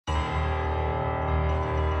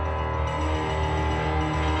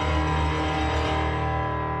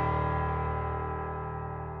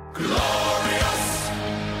Glorious.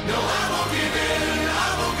 No, I won't give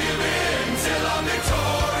in till I'm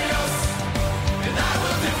victorious. And I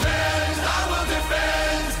will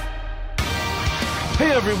defend.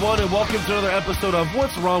 Hey everyone, and welcome to another episode of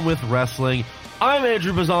What's Wrong with Wrestling. I'm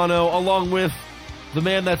Andrew Bizzano, along with the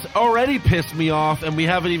man that's already pissed me off, and we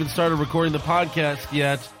haven't even started recording the podcast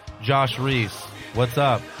yet, Josh Reese. What's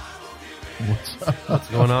up? What's up? What's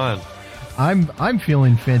going on? I'm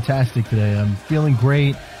feeling fantastic today. I'm feeling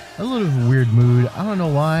great. A little bit of a weird mood. I don't know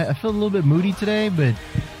why. I feel a little bit moody today, but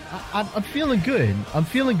I'm feeling good. I'm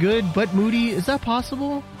feeling good, but moody. Is that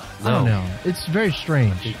possible? No. I don't know. It's very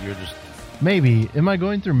strange. I think you're just... Maybe. Am I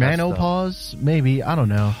going through Messed up. menopause? Maybe. I don't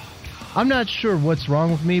know. I'm not sure what's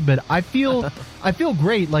wrong with me, but I feel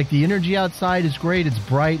great. Like the energy outside is great. It's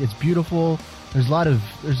bright. It's beautiful. There's a lot of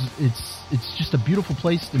it's just a beautiful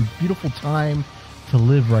place and beautiful time to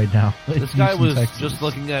live right now. This in guy Houston, was Texas. just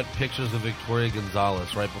looking at pictures of Victoria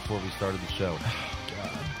Gonzalez right before we started the show.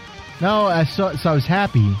 No, I was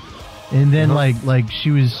happy, and then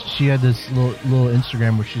she had this little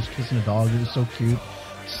Instagram where she's kissing a dog. It was so cute,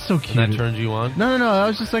 so cute. And that turned you on? No. I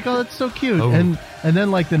was just like, oh, that's so cute. Oh. And then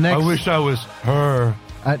like the next, I wish I was her.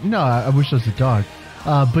 I wish I was a dog.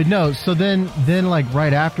 But no. So then like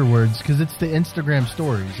right afterwards, because it's the Instagram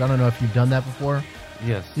stories. I don't know if you've done that before.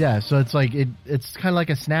 Yes. Yeah, so it's like it's kind of like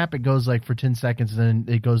a snap. It goes like for 10 seconds, and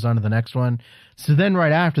then it goes on to the next one. So then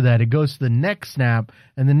right after that, it goes to the next snap,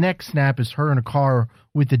 and the next snap is her in a car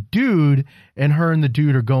with a dude, and her and the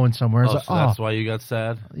dude are going somewhere. Oh, so that's why you got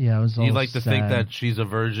sad? Yeah, I was all You like to think sad. that she's a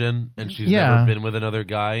virgin and she's Yeah. never been with another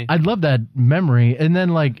guy? I'd love that memory, and then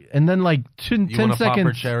like 10 You want to pop her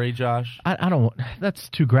seconds. cherry, Josh? I don't. That's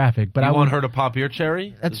too graphic. But You I want would, her to pop your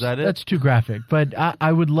cherry? That's, Is that it? That's too graphic. But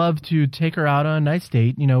I would love to take her out on a nice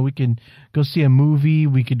date. You know, we could go see a movie.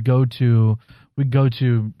 We could go to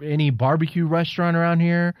any barbecue restaurant around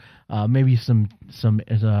here. Maybe some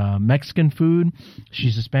Mexican food.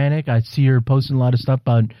 She's Hispanic. I see her posting a lot of stuff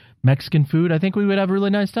about Mexican food. I think we would have a really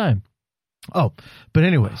nice time. Oh, but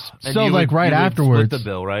anyways, And so you like would- right you would afterwards, split the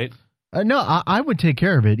bill, right? no, I would take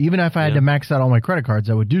care of it. Even if I had Yeah. to max out all my credit cards,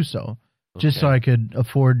 I would do so. Just so Okay. I could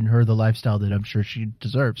afford her the lifestyle that I'm sure she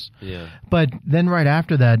deserves. Yeah. But then right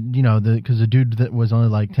after that, you know, because the dude that was only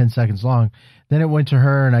like 10 seconds long, then it went to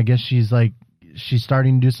her, and I guess she's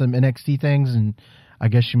starting to do some NXT things, and I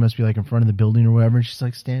guess she must be like in front of the building or whatever, and she's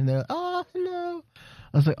like standing there, oh, hello.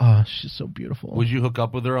 I was like, oh, she's so beautiful. Would you hook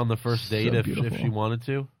up with her on the first date So if beautiful. she wanted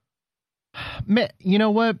to? Man, you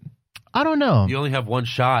know what? I don't know. You only have one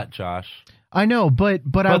shot, Josh. I know, but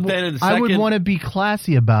then in I would second- want to be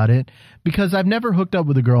classy about it, because I've never hooked up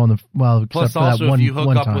with a girl except Plus, for that also, one if you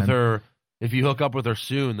hook up time. with her,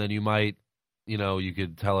 soon, then you might, you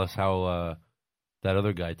could tell us how that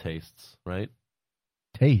other guy tastes, right?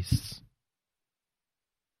 Tastes.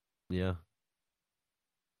 Yeah.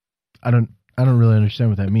 I don't really understand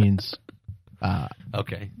what that means.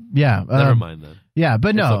 Okay. Yeah. Never mind then. Yeah,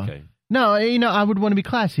 but no. It's okay. No, you know, I would want to be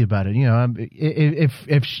classy about it. You know,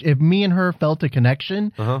 if me and her felt a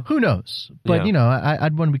connection, Uh-huh. who knows? But Yeah. you know,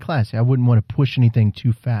 I'd want to be classy. I wouldn't want to push anything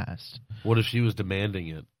too fast. What if she was demanding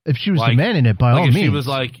it? If she was Like- demanding it, by Like all if means. she was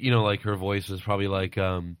like, like her voice is probably like,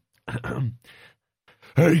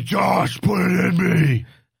 hey Josh, put it in me.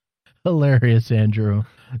 Hilarious, Andrew.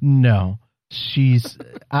 No, she's.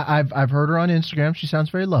 I've heard her on Instagram. She sounds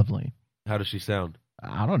very lovely. How does she sound?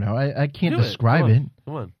 I don't know. I can't Do it. describe Come it. on.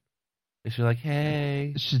 Come on. Is she like,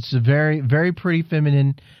 hey? It's a very, very pretty,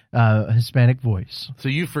 feminine, Hispanic voice. So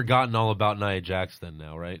you've forgotten all about Nia Jax then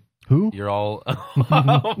now, right? Who? You're all,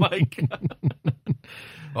 oh my God.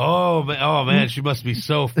 Oh man, she must be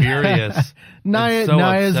so furious. Nia so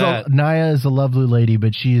upset. is a lovely lady,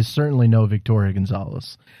 but she is certainly no Victoria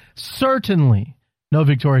Gonzalez. Certainly no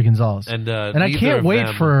Victoria Gonzalez. And I neither can't of wait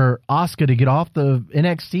them- for Asuka to get off the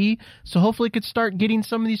NXT, so hopefully it could start getting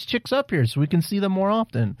some of these chicks up here so we can see them more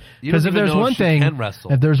often. You don't Because if even there's know one if she thing, can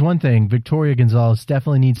wrestle. if there's one thing, Victoria Gonzalez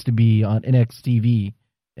definitely needs to be on NXT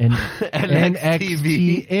and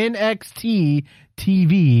NXT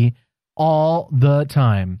TV all the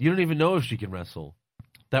time. You don't even know if she can wrestle.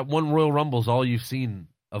 That one Royal Rumble's all you've seen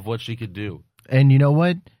of what she could do. And you know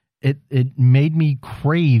what? It made me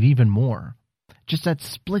crave even more. Just that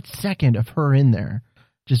split second of her in there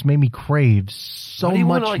just made me crave so How do you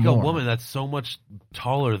much want more. a woman that's so much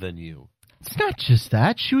taller than you? It's not just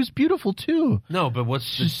that. She was beautiful too. No, but what's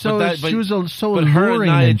the, She's so but that, she was so but her and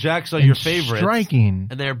alluring Nia and, Jax are and your favorites, striking.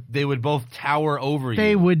 and they would both tower over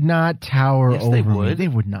They you. would not tower Yes, over they me. would. They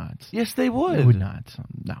would not. Yes, they would. They would not.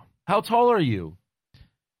 No. How tall are you?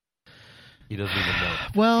 He doesn't even know.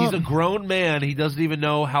 Well, He's a grown man. He doesn't even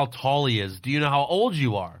know how tall he is. Do you know how old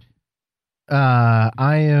you are?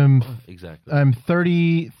 I am. Exactly. I'm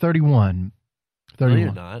 31. No, 31.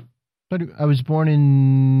 you're not. 30, I was born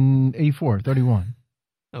in 84. 31.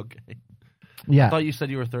 Okay. Yeah. I thought you said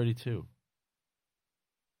you were 32.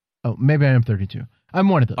 Oh, maybe I am 32. I'm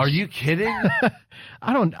one of those. Are you kidding?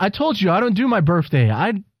 I told you I don't do my birthday.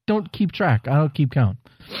 I don't keep track. I don't keep count.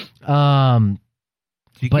 Do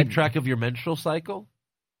you But- keep track of your menstrual cycle?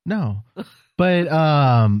 No.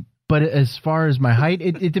 But as far as my height,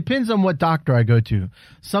 it depends on what doctor I go to.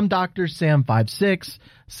 Some doctors say I'm 5'6",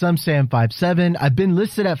 some say I'm 5'7". I've been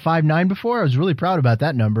listed at 5'9" before. I was really proud about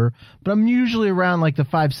that number, but I'm usually around like the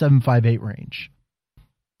 5'7", 5'8" range.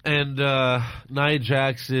 And Nia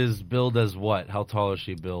Jax is billed as what? How tall is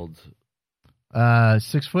she billed?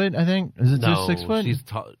 6 foot, I think. Is it No, just 6 foot? she's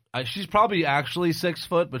tall. She's probably actually 6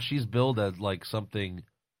 foot, but she's billed as like something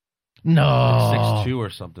No. like 6'2" or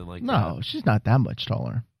something like that. No, she's not that much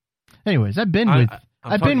taller. Anyways, I've been I'm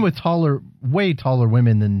I've talking- been with way taller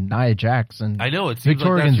women than Nia Jax and I know, it seems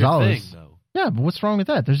Victoria like that's Gonzalez. your thing, though. Yeah, but what's wrong with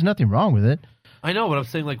that? There's nothing wrong with it. I know, but I'm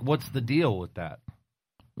saying, like, what's the deal with that?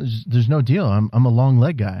 There's no deal. I'm a long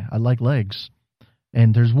leg guy. I like legs.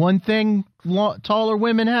 And there's one thing taller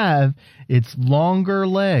women have. It's longer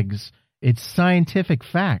legs. It's scientific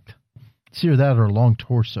fact. It's either that or a long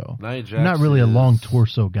torso. Nia Jax I'm not really a long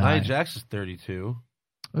torso guy. Nia Jax is 32.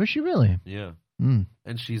 Oh, is she really? Yeah. Mm.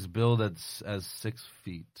 And she's billed as 6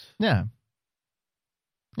 feet. Yeah.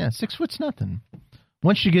 Yeah, 6 foot's nothing.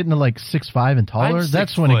 Once you get into like 6'5" and taller, I'm 6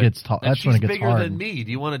 that's when it foot, gets tall. and That's when it she's gets bigger hard. than me. Do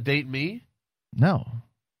you want to date me? No,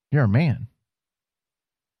 you're a man.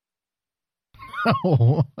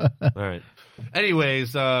 Oh. All right.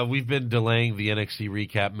 Anyways, we've been delaying the NXT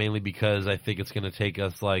recap mainly because I think it's going to take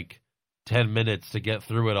us like 10 minutes to get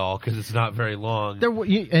through it all because it's not very long.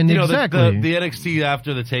 And you know, exactly. the NXT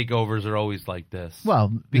after the takeovers are always like this.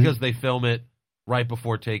 Well, because they film it right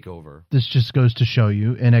before takeover. this just goes to show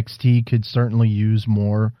you NXT could certainly use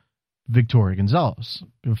more Victoria Gonzalez.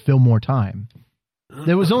 Fill more time.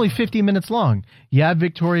 It was only 50 minutes long. Yeah,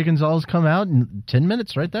 Victoria Gonzalez come out in 10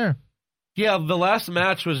 minutes right there. Yeah, the last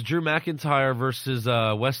match was Drew McIntyre versus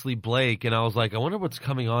Wesley Blake, and I was like, I wonder what's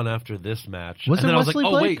coming on after this match. Was and it then Wesley I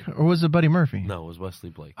was like, Blake oh, wait. or was it Buddy Murphy? No, it was Wesley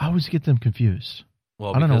Blake. I always get them confused.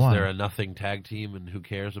 Well, I don't know because why. they're a nothing tag team, and who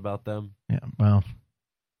cares about them? Yeah, well,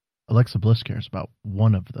 Alexa Bliss cares about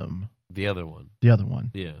one of them. The other one. The other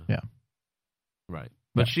one. Yeah. Yeah. Right.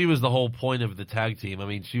 But she was the whole point of the tag team. I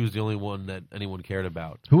mean, she was the only one that anyone cared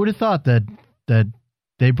about. Who would have thought that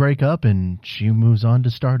they break up and she moves on to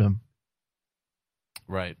Stardom?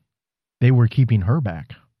 Right. They were keeping her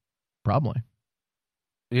back. Probably.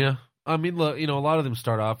 Yeah. I mean, look, you know, a lot of them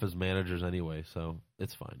start off as managers anyway, so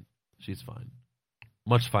it's fine. She's fine.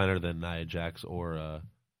 Much finer than Nia Jax or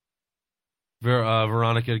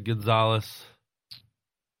Veronica Gonzalez.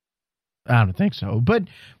 I don't think so, but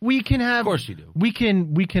we can have. Of course you do. We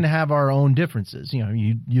can have our own differences. You know,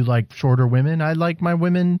 you like shorter women. I like my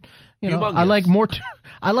women. You know, Humongous. I like more.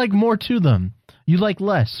 I like more to them. You like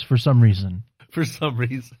less for some reason. For some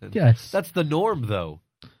reason. Yes, That's the norm, though.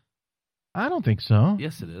 I don't think so.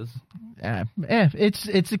 Yes, it is.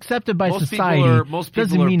 It's accepted by Most society. most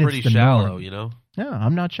Doesn't people are mean pretty it's the shallow, norm. you know? Yeah,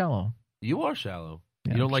 I'm not shallow. You are shallow.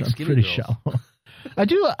 Yeah, you don't like I'm skinny pretty girls. shallow. I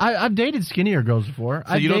do. I've dated skinnier girls before.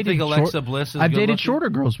 So you don't think Alexa Bliss is I've good dated looking? shorter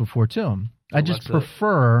girls before too. I just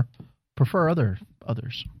Alexa- prefer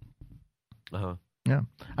others. Uh-huh. Yeah,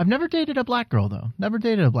 I've never dated a black girl though. Never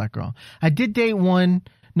dated a black girl. I did date one.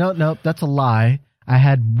 No, that's a lie. I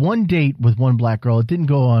had one date with one black girl. It didn't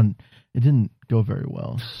go very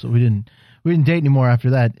well. So we didn't date anymore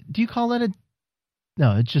after that. Do you call that a?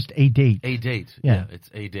 No, it's just a date. A date. Yeah. It's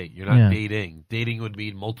a date. You're not Yeah. dating. Dating would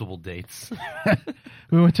mean multiple dates.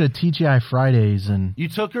 We went to TGI Fridays and You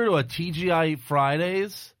took her to a TGI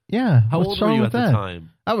Fridays? yeah. How what's old were wrong you with at that? the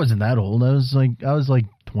time? I wasn't that old. I was like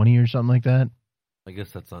 20 or something like that. I guess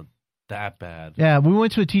that's not that bad. Yeah, we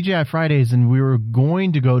went to a TGI Fridays and we were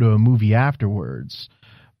going to go to a movie afterwards,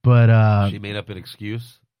 but She made up an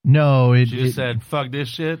excuse. no, She just said, fuck this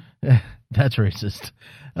shit. that's racist.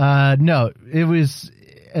 No, it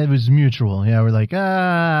was mutual. Yeah, we're like,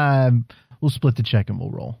 we'll split the check and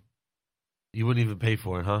we'll roll. You wouldn't even pay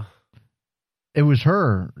for it, huh? It was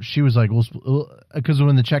her. She was like, because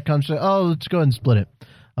when the check comes, she's like, oh, let's go ahead and split it.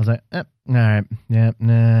 I was like, all right, yeah,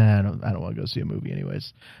 nah, I don't want to go see a movie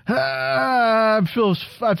anyways. I feel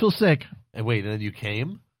sick. And wait, and then you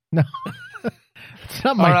came? No, it's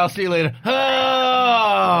not All right, my. I'll see you later. Oh,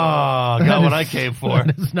 got what I came for.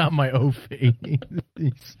 It's not my O face.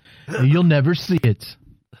 You'll never see it.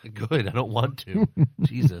 Good, I don't want to.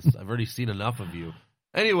 Jesus, I've already seen enough of you.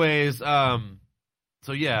 Anyways,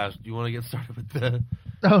 So yeah, you want to get started with the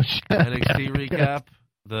Oh shit. NXT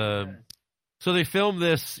recap? So they filmed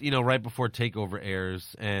this, right before TakeOver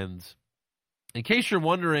airs, and in case you're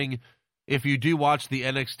wondering, if you do watch the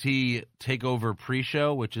NXT TakeOver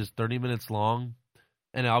pre-show, which is 30 minutes long,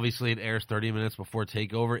 and obviously it airs 30 minutes before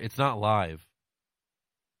TakeOver, it's not live.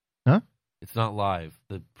 Huh? It's not live,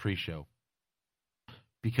 the pre-show.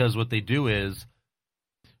 Because what they do is,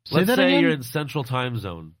 let's say again? you're in Central Time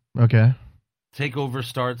Zone. Okay. TakeOver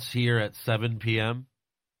starts here at 7 p.m.,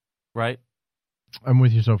 right? I'm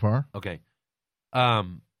with you so far. Okay.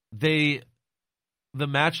 The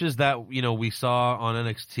matches that we saw on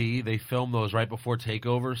NXT, they filmed those right before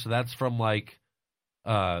TakeOver, so that's from like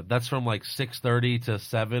 6:30 to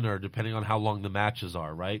 7, or depending on how long the matches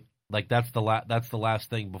are, right? Like that's the last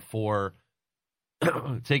thing before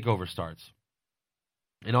TakeOver starts,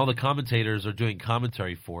 and all the commentators are doing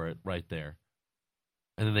commentary for it right there,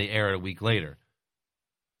 and then they air it a week later.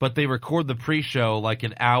 But they record the pre-show like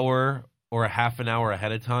an hour or a half an hour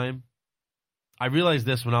ahead of time. I realized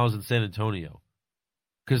this when I was in San Antonio,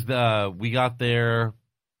 because we got there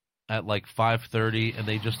at like 5:30, and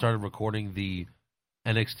they just started recording the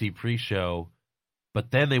NXT pre-show. But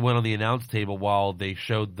then they went on the announce table while they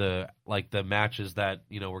showed the matches that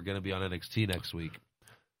were going to be on NXT next week.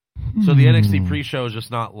 So the NXT pre-show is just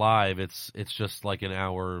not live. It's just like an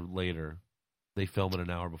hour later. They film it an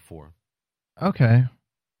hour before. Okay.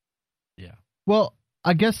 Yeah. Well,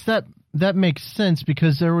 I guess that makes sense,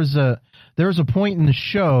 because there was a point in the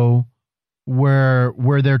show where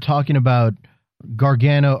they're talking about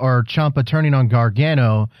Gargano or Ciampa turning on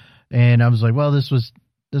Gargano, and I was like, well, this was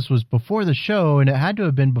before the show, and it had to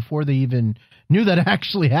have been before they even knew that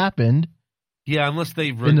actually happened. Yeah, unless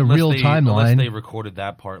they timeline, unless they recorded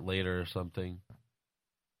that part later or something.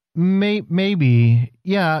 Maybe.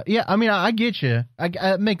 Yeah. I mean, I get you.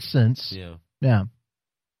 It makes sense. Yeah. Yeah.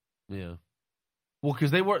 Yeah. Well,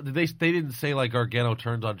 because they didn't say like Gargano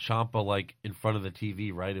turned on Ciampa like in front of the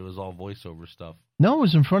TV, right? It was all voiceover stuff. No, it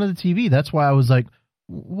was in front of the TV. That's why I was like,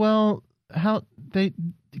 well,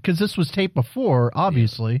 because this was taped before,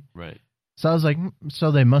 obviously. Yeah, right. So I was like,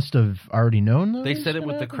 so they must have already known that. They said it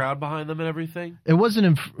with the crowd behind them and everything. It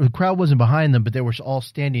wasn't the crowd wasn't behind them, but they were all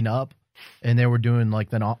standing up, and they were doing like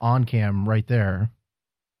the on cam right there.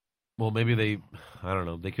 Well, maybe I don't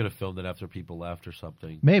know. They could have filmed it after people left or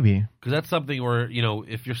something. Maybe. Because that's something where,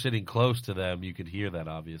 if you're sitting close to them, you could hear that,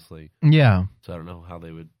 obviously. Yeah. So I don't know how they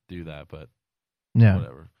would do that, but yeah,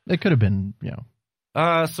 whatever. It could have been,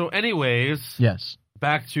 So anyways. Yes.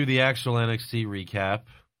 Back to the actual NXT recap,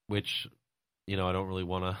 which, I don't really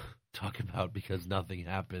want to talk about because nothing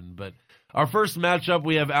happened. But our first matchup,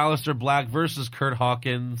 we have Aleister Black versus Kurt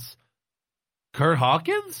Hawkins. Kurt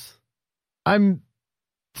Hawkins? I'm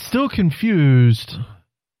still confused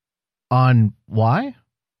on why.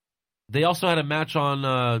 They also had a match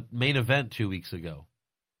on Main Event 2 weeks ago.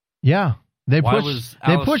 Yeah, they pushed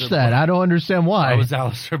that. Black? I don't understand why. Why was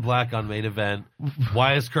Aleister Black on Main Event?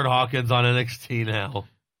 Why is Kurt Hawkins on NXT now?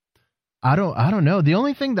 I don't know. The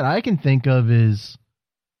only thing that I can think of is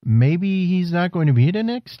maybe he's not going to be at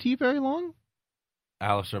NXT very long.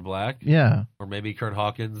 Aleister Black? Yeah. Or maybe Kurt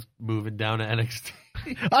Hawkins moving down to NXT.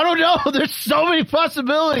 I don't know. There's so many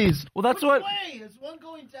possibilities. Well, that's what. Way? Is one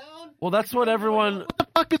going down? Well, that's what everyone. What the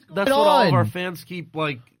fuck is going That's on? what all of our fans keep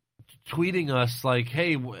tweeting us. Like,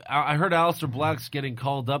 hey, I heard Aleister Black's getting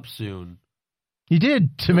called up soon. He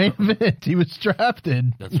did to Main Event. He was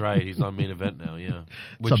drafted. That's right. He's on Main Event now. Yeah,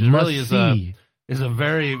 Which really is a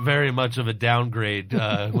very, very much of a downgrade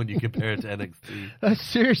when you compare it to NXT.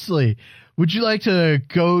 Seriously. Would you like to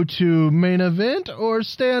go to Main Event or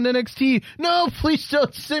stay on NXT? No, please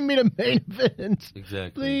don't send me to Main Event.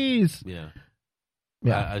 Exactly. Please. Yeah.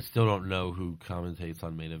 Yeah. I still don't know who commentates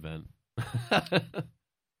on Main Event.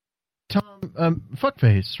 Tom,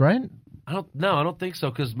 Fuckface, right? I don't think so,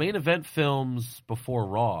 because Main Event films before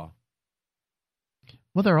Raw.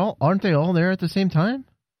 Well, aren't they all there at the same time?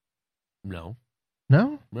 No.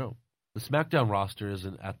 No? No. The SmackDown roster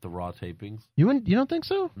isn't at the Raw tapings. You don't think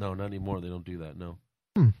so? No, not anymore. They don't do that. No.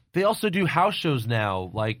 Hmm. They also do house shows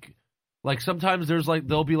now. Like sometimes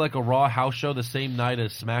there'll be like a Raw house show the same night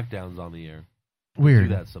as SmackDown's on the air. Weird. They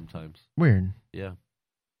do that sometimes. Weird. Yeah.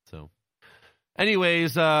 So,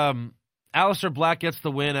 anyways, Aleister Black gets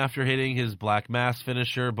the win after hitting his Black Mass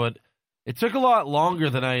finisher, but it took a lot longer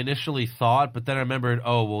than I initially thought. But then I remembered,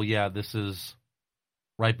 oh well, yeah, this is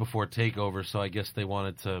right before TakeOver, so I guess they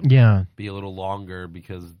wanted to be a little longer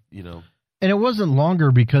because, And it wasn't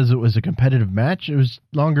longer because it was a competitive match. It was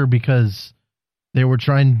longer because They were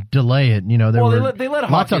trying to delay it. You know, there were they let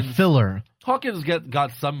lots Hawkins, of filler. Hawkins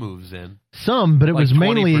got some moves in. Some, but it Like was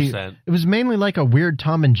mainly 20%. it was mainly like a weird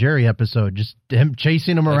Tom and Jerry episode, just him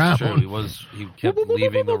chasing him around. That's true. He kept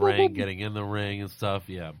leaving the ring, getting in the ring and stuff.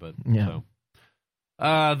 Yeah, but Yeah.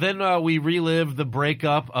 So. Then we relive the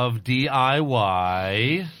breakup of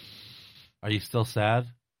DIY. Are you still sad?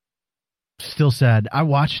 Still sad. I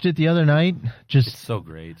watched it the other night. It's so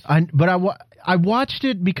great. I watched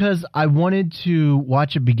it because I wanted to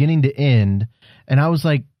watch it beginning to end, and I was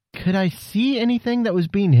like, could I see anything that was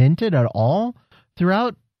being hinted at all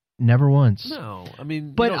throughout? Never once. No, I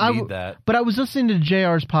mean, But you don't need that. But I was listening to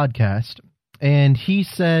JR's podcast, and he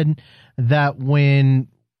said that when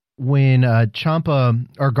Ciampa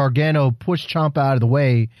or Gargano pushed Ciampa out of the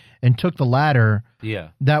way and took the ladder, Yeah,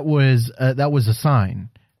 that was a sign.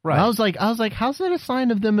 right. And I was like, how's that a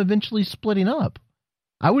sign of them eventually splitting up?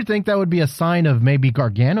 I would think that would be a sign of maybe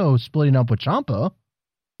Gargano splitting up with Ciampa,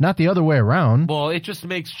 not the other way around. Well, it just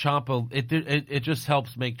makes Ciampa. It just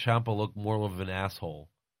helps make Ciampa look more of an asshole.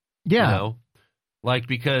 Yeah. You know? Like,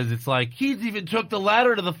 because it's like, he even took the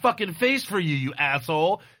ladder to the fucking face for you, you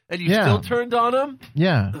asshole, and you Yeah. still turned on him?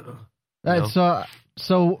 Yeah. know?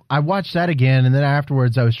 So I watched that again, and then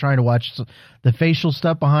afterwards I was trying to watch the facial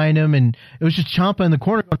stuff behind him, and it was just Ciampa in the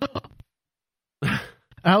corner going,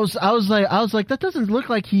 I was like, that doesn't look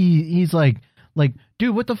like he's like,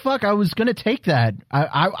 dude, what the fuck? I was gonna take that.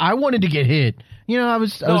 I wanted to get hit. You know, I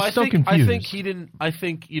was so confused. I think he didn't. I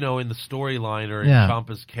think, you know, in the storyline or in Yeah.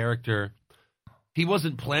 Ciampa's character, he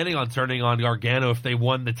wasn't planning on turning on Gargano if they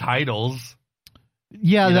won the titles.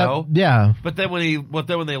 Yeah, you know? yeah. But then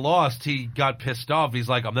when they lost, he got pissed off. He's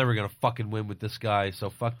like, I'm never gonna fucking win with this guy, so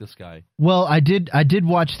fuck this guy. Well, I did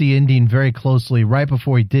watch the ending very closely right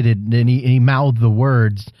before he did it, and he mouthed the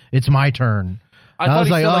words, "It's my turn." I thought was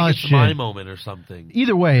he like, said like "Oh, it's shit." my moment or something.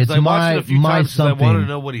 Either way, it's I watched it a few my times 'cause something. I wanted to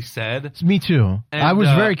know what he said. It's me too. And, I was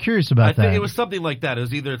very curious about I think that. it was something like that. It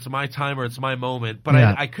was either it's my time or it's my moment. But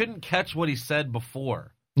Yeah. I couldn't catch what he said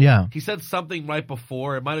before. Yeah, He said something right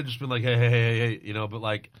before. It might have just been like, hey, you know, but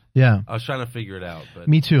like, yeah. I was trying to figure it out. But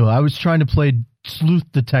Me too. I was trying to play sleuth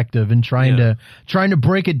detective and trying to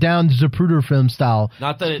break it down Zapruder film style,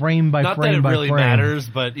 not that frame by not frame that it by really frame. matters,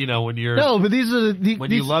 but you know, when you're No, but these are when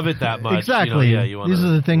you love it that much, exactly. You know, you wanna, these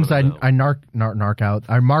are the things I narc out.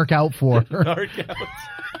 I mark out for. Narc out.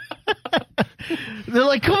 They're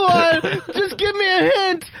like, come on, just give me a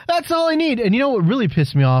hint. That's all I need. And you know what really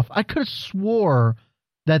pissed me off? I could have swore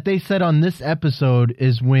that they said on this episode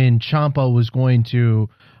is when Ciampa was going to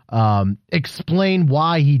explain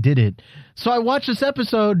why he did it. So I watched this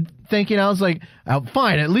episode thinking, I was like, oh,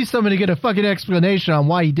 fine, at least I'm going to get a fucking explanation on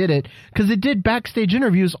why he did it. Because it did backstage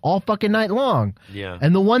interviews all fucking night long. Yeah.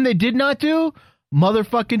 And the one they did not do,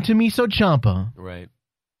 motherfucking Tommaso Ciampa. Right.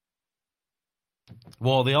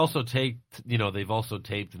 Well, they also they've also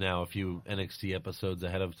taped now a few NXT episodes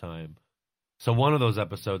ahead of time. So one of those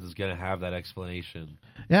episodes is going to have that explanation.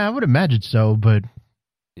 Yeah, I would imagine so, but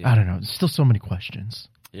Yeah. I don't know. There's still so many questions.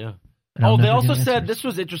 Yeah. And I'll They never also get said, answers. this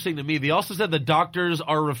was interesting to me, they also said the doctors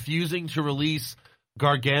are refusing to release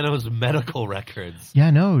Gargano's medical records. Yeah,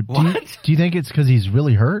 I know. What? Do you think it's because he's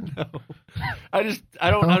really hurt? I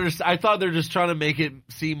don't understand. I thought they're just trying to make it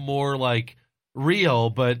seem more like real,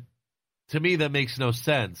 but to me that makes no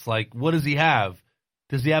sense. Like, what does he have?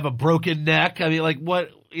 Does he have a broken neck? I mean, like, what?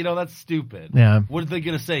 You know, that's stupid. Yeah. What are they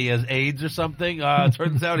going to say? He has AIDS or something?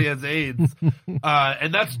 Turns out he has AIDS.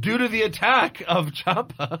 And that's due to the attack of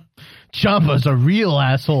Ciampa. Ciampa's a real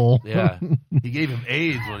asshole. Yeah. He gave him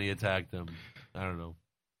AIDS when he attacked him. I don't know.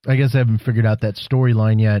 I guess I haven't figured out that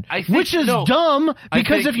storyline yet. Which is dumb,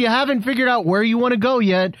 because if you haven't figured out where you want to go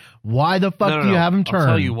yet, why the fuck do you have him turn? I'll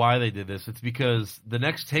tell you why they did this. It's because the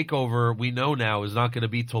next takeover we know now is not going to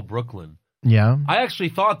be till Brooklyn. Yeah. I actually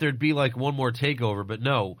thought there'd be like one more takeover, but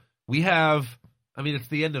no. We have, I mean, it's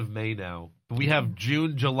the end of May now, but we have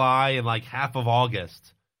June, July, and like half of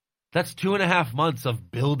August. That's 2.5 months of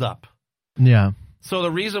buildup. Yeah. So the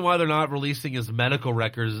reason why they're not releasing his medical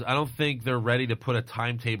records, I don't think they're ready to put a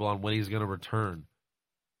timetable on when he's going to return.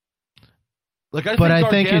 Like, I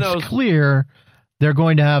think it's clear they're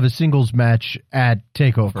going to have a singles match at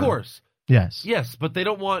TakeOver. Of course. Yes, but they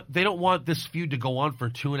don't want this feud to go on for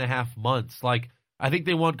 2.5 months. Like, I think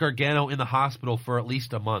they want Gargano in the hospital for at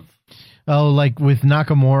least a month. Oh, like with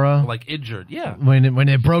Nakamura, Like injured, yeah. when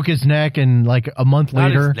it broke his neck, and like a month Not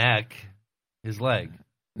later. his neck, his leg.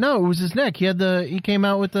 No, it was his neck. He came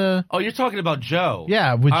out with the. Oh, you're talking about Joe.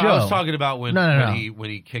 Yeah, with Joe. I was talking about when No. when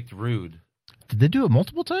he kicked Rude. Did they do it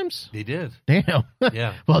multiple times? They did. Damn.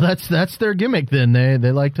 Yeah. Well, that's their gimmick then. They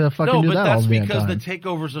like to fucking No, do but that that's all the because time. the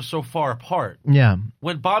takeovers are so far apart. Yeah.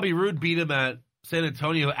 When Bobby Roode beat him at San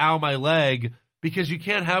Antonio, ow, my leg, because you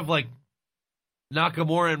can't have, like,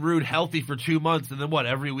 Nakamura and Rude healthy for 2 months, and then what,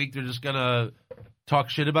 every week they're just going to talk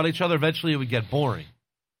shit about each other? Eventually it would get boring.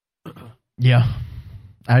 Yeah,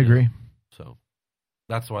 I agree. So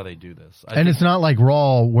that's why they do this. And it's not like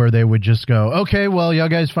Raw where they would just go, okay, well, y'all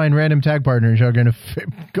guys find random tag partners. Y'all are going to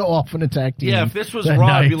go off on a tag team. Yeah, if this was Raw,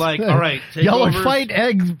 I'd be like, all right, takeovers. Y'all are fight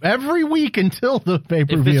eggs every week until the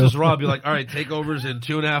pay-per-view. If this was Raw, I'd be like, all right, takeovers in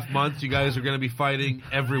 2.5 months. You guys are going to be fighting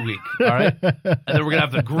every week, all right? And then we're going to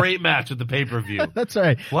have the great match at the pay-per-view. That's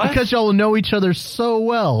right. What? Because y'all know each other so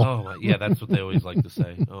well. Oh, yeah, that's what they always like to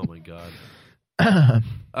say. Oh, my God.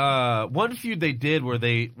 One feud they did where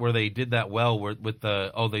they did that well with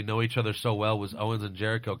they know each other so well was Owens and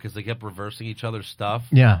Jericho, because they kept reversing each other's stuff.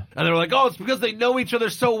 Yeah. And they were like, oh, it's because they know each other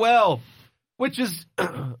so well, which is,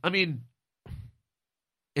 I mean,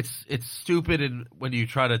 it's stupid and when you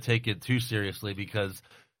try to take it too seriously, because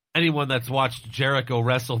anyone that's watched Jericho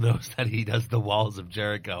wrestle knows that he does the walls of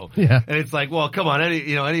Jericho. Yeah. And it's like, well, come on,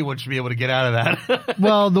 anyone should be able to get out of that.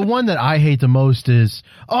 Well, the one that I hate the most is,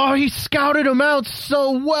 oh, he scouted him out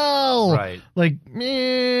so well. Right. Like,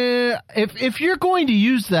 if you're going to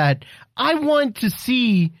use that, I want to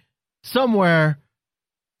see somewhere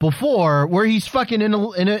before where he's fucking in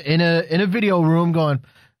a video room going,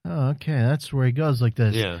 oh, okay, that's where he goes like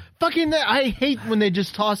this. Yeah. Fucking, I hate when they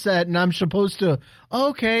just toss that and I'm supposed to,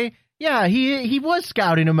 okay, yeah, he was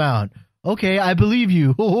scouting him out. Okay, I believe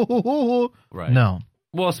you. Right. No.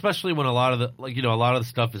 Well, especially when a lot of the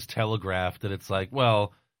stuff is telegraphed and it's like,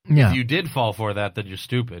 well, Yeah. if you did fall for that, then you're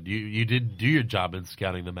stupid. You did do your job in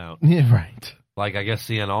scouting them out. Yeah, right. Like, I guess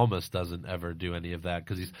Cien Almas doesn't ever do any of that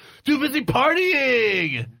because he's too busy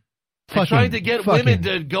partying and trying to get women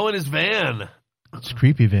to go in his van. It's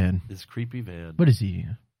creepy van. His creepy van. What is he?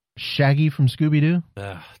 Shaggy from Scooby-Doo?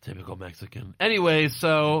 Typical Mexican. Anyway,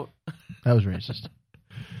 so... That was racist.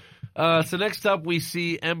 So next up, we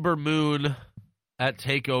see Ember Moon at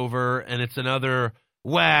TakeOver, and it's another,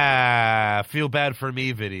 wah, feel bad for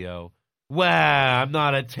me video. Wah, I'm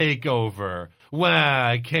not at TakeOver. Wah,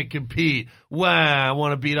 I can't compete. Wah, I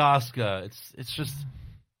want to beat Asuka. It's just,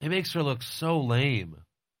 it makes her look so lame.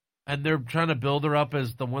 And they're trying to build her up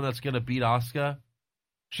as the one that's going to beat Asuka.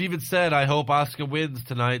 She even said, I hope Asuka wins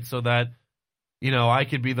tonight so that, I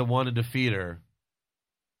could be the one to defeat her.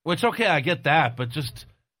 Which, okay, I get that, but just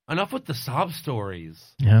enough with the sob stories.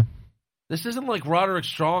 Yeah. This isn't like Roderick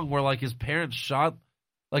Strong where, like, his parents shot,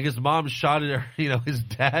 like, his mom shot at her, his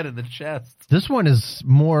dad in the chest. This one is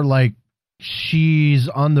more like she's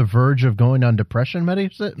on the verge of going on depression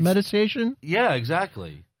medication. Yeah,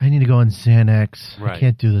 exactly. I need to go on Xanax. Right. I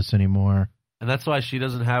can't do this anymore. And that's why she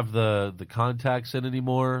doesn't have the contacts in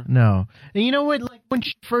anymore. No. And you know what? Like, when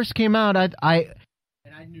she first came out, I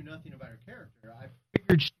knew nothing about her character. I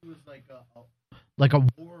figured she was like a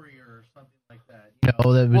warrior or something like that. That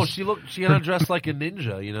was. Well, she had dressed like a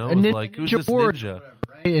ninja. It was ninja like, who's this ninja? Whatever,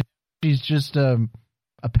 right? And she's just a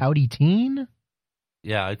pouty teen.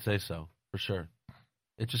 Yeah, I'd say so for sure.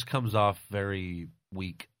 It just comes off very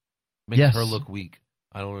weak. Makes her look weak.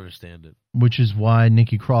 I don't understand it. Which is why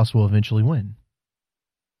Nikki Cross will eventually win.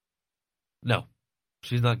 No.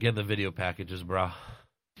 She's not getting the video packages, brah.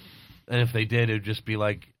 And if they did, it would just be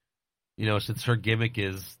like, since her gimmick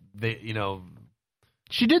is,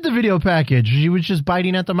 She did the video package. She was just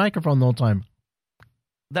biting at the microphone the whole time.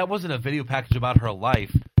 That wasn't a video package about her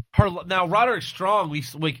life. Now, Roderick Strong,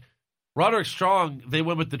 Roderick Strong, they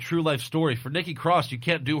went with the true life story. For Nikki Cross, you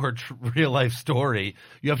can't do her real life story.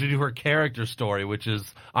 You have to do her character story, which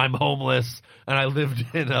is, I'm homeless and I lived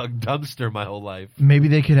in a dumpster my whole life. Maybe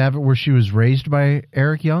they could have it where she was raised by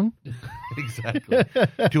Eric Young. Exactly.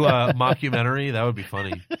 Do a mockumentary. That would be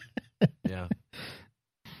funny. Yeah.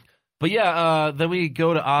 But yeah, then we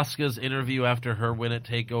go to Asuka's interview after her win at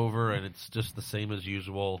TakeOver, and it's just the same as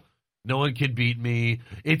usual. No one can beat me.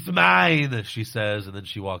 It's mine, she says, and then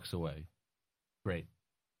she walks away. Great.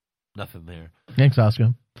 Nothing there. Thanks,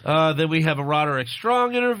 Asuka. Then we have a Roderick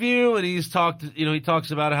Strong interview, and he talks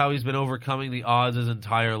about how he's been overcoming the odds his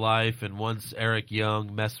entire life, and once Eric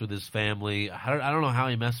Young messed with his family. I don't know how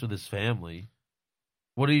he messed with his family.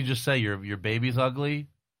 What did he just say? Your baby's ugly?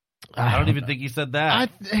 I don't even think he said that.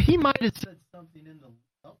 He might have said something in the...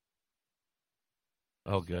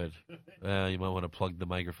 Oh, good. You might want to plug the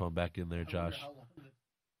microphone back in there, Josh.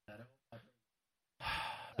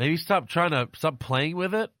 Maybe stop playing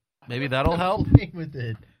with it. Maybe that'll help. With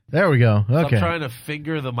it. There we go. Okay. Stop trying to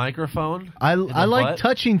finger the microphone. I like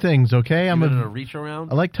touching things. Okay, I'm a reach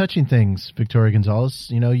around. I like touching things, Victoria Gonzalez.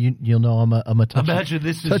 You'll know I'm a toucher. Imagine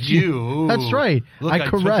this is you. Ooh. That's right. Look, I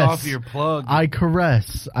took off your plug. I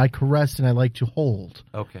caress, and I like to hold.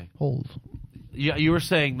 Okay. Hold. You were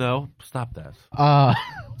saying though. Stop that.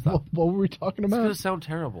 What were we talking It's about? gonna sound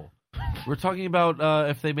terrible. We're talking about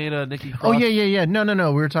if they made a Nikki Cross. Oh yeah. No.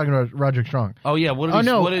 We were talking about Roderick Strong. Oh yeah. What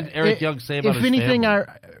did Eric Young say about if his anything, family?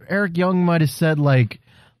 Eric Young might have said like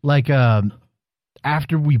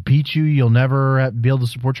after we beat you, you'll never be able to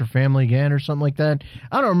support your family again or something like that.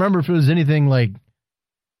 I don't remember if it was anything like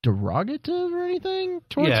derogative or anything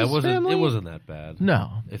towards his family. It wasn't that bad.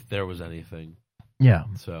 No. If there was anything. Yeah.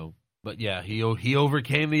 So, but yeah, he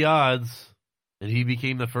overcame the odds, and he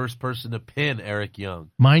became the first person to pin Eric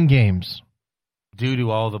Young Mind games. due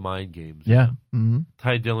to all the mind games. Yeah. Mm-hmm.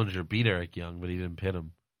 Ty Dillinger beat Eric Young, but he didn't pin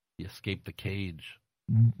him. He escaped the cage.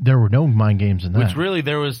 There were no mind games in that. Which really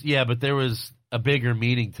there was a bigger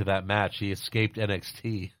meaning to that match. He escaped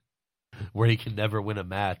NXT, where he can never win a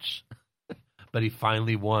match, but he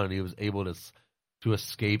finally won. He was able to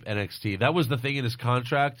escape NXT. That was the thing in his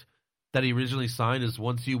contract that he originally signed, is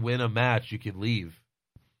once you win a match, you can leave.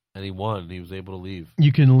 And he won. He was able to leave.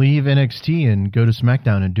 You can leave NXT and go to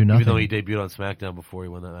SmackDown and do nothing. Even though he debuted on SmackDown before he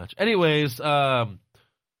won that match. Anyways, so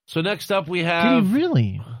next up we have... Did he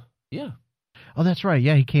really? Yeah. Oh, that's right.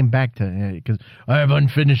 Yeah, he came back to because I have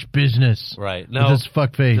unfinished business. Right. With No. this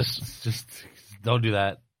fuckface. Just don't do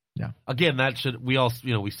that. Yeah. Again, that should... We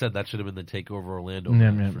said that should have been the TakeOver Orlando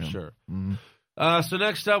Yeah, match yeah, for yeah. sure. Mm. So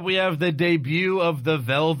next up we have the debut of the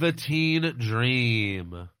Velveteen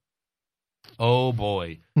Dream. Oh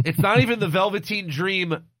boy. It's not even the Velveteen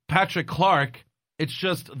Dream Patrick Clark. It's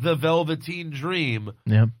just the Velveteen Dream,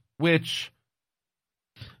 Yeah. which...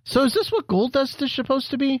 So is this what Goldust is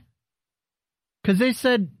supposed to be? Because they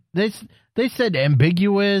said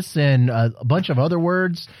ambiguous and a bunch of other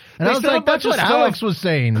words, and They I was said a like, bunch that's of what stuff. Alex was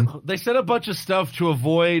saying. They said a bunch of stuff to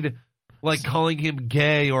avoid like calling him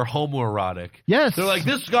gay or homoerotic. Yes, They're like,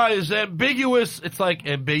 this guy is ambiguous. It's like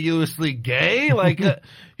ambiguously gay? Like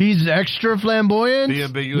he's extra flamboyant. the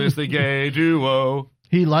ambiguously gay duo.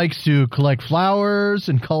 He likes to collect flowers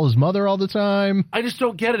and call his mother all the time. I just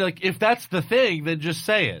don't get it. Like, if that's the thing, then just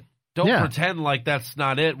say it. Don't Yeah. pretend like that's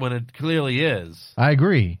not it when it clearly is. I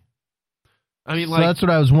agree. I mean, So like, that's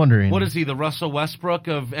what I was wondering. what is he, the Russell Westbrook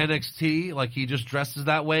of NXT? Like, he just dresses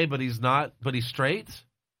that way, but he's not, but he's straight?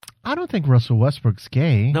 I don't think Russell Westbrook's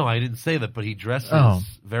gay. No, I didn't say that, but he dresses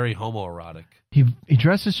very homoerotic. He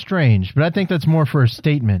dresses strange, but I think that's more for a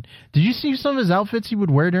statement. Did you see some of his outfits he would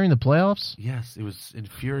wear during the playoffs? Yes, it was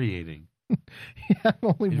infuriating. He had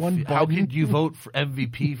only one How button. could you vote for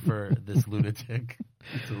MVP for this lunatic?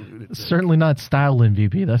 It's a lunatic. Certainly not style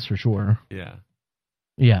MVP, that's for sure. Yeah.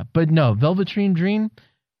 Yeah, but no, Velveteen Dream,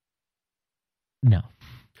 no.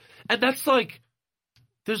 And that's like,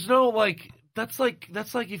 there's no like, that's like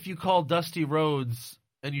if you call Dusty Rhodes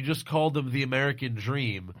and you just called him the American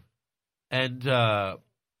Dream, and but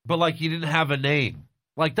like he didn't have a name.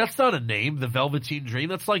 Like, that's not a name, the Velveteen Dream.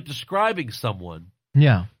 That's like describing someone.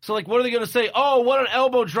 Yeah. So like, what are they going to say? Oh, what an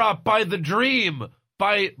elbow drop by the Dream,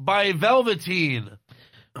 by Velveteen,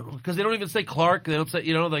 because they don't even say Clark. They don't say,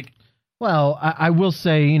 like. Well, I will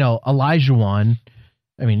say, Elijah Wan,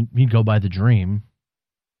 I mean, he'd go by the Dream.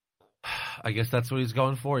 I guess that's what he's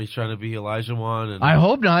going for. He's trying to be Elijah Wan and I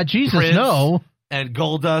hope not. Jesus, Prince no. and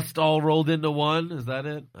Goldust all rolled into one. Is that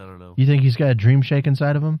it? I don't know. You think he's got a dream shake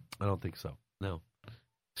inside of him? I don't think so. No.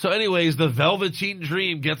 So anyways, the Velveteen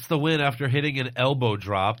Dream gets the win after hitting an elbow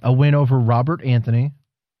drop. A win over Robert Anthony.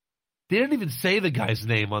 They didn't even say the guy's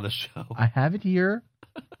name on the show. I have it here.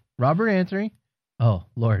 Robert Anthony. Oh,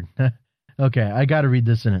 Lord. Okay, I got to read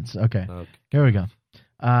this sentence. Okay, Here we go.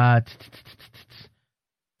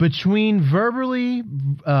 Between verbally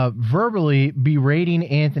berating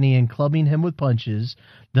Anthony and clubbing him with punches,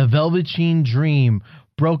 the Velveteen Dream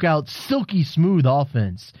broke out silky smooth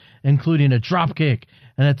offense, including a drop kick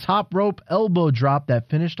and a top rope elbow drop that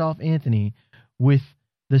finished off Anthony with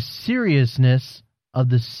the seriousness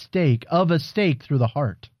of a stake through the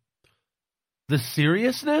heart. The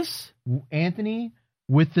seriousness? Anthony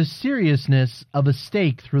with the seriousness of a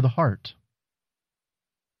stake through the heart.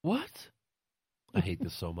 What? I hate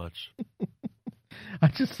this so much. I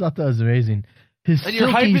just thought that was amazing. His And you're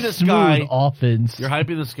silky hyping this smooth guy- offense. You're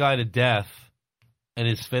hyping this guy to death, and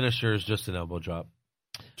his finisher is just an elbow drop.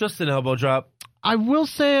 Just an elbow drop. I will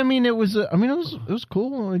say, it was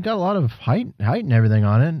cool. It got a lot of height and everything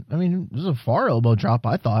on it. It was a far elbow drop,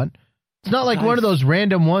 I thought. It's not like one of those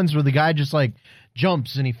random ones where the guy just like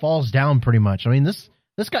jumps and he falls down pretty much.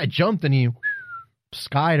 This guy jumped and he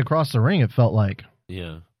skied across the ring, it felt like.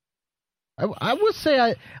 Yeah. I would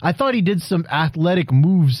say I thought he did some athletic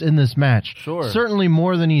moves in this match. Sure. Certainly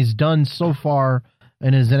more than he's done so far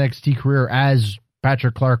in his NXT career as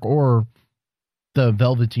Patrick Clark or the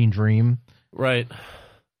Velveteen Dream. Right.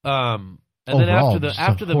 And then Overall, after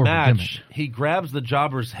just a the horrible match, gimmick. he grabs the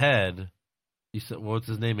jobber's head. He said, "What's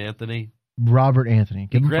his name? Anthony." Robert Anthony.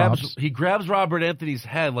 Give him props. He grabs Robert Anthony's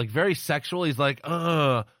head, like very sexual. He's like,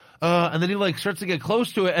 and then he like starts to get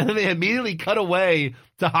close to it, and then they immediately cut away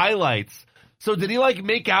to highlights. So did he like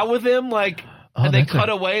make out with him, like, and they cut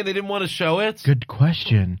away and they didn't want to show it? Good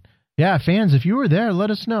question. Yeah, fans, if you were there, let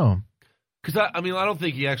us know. Because I mean, I don't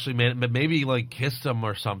think he actually made it, but maybe he like kissed him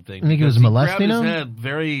or something. You think he was Because molesting grabbed him? his head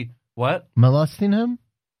very what? Molesting him?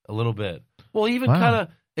 A little bit. Well, he even Wow. kind of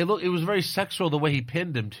it was very sexual the way he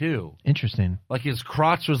pinned him too. Interesting. Like his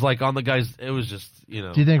crotch was like on the guy's. It was just Do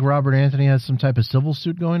you think Robert Anthony has some type of civil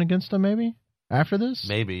suit going against him? Maybe after this.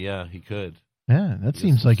 maybe yeah he could. Yeah, that Guess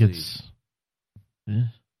seems we'll like see. it's. Eh.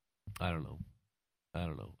 I don't know. I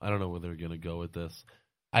don't know where they're gonna go with this.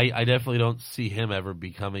 I definitely don't see him ever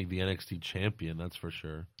becoming the NXT champion. That's for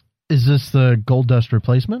sure. Is this the Goldust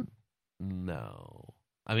replacement? No,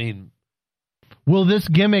 I mean, Will this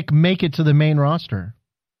gimmick make it to the main roster?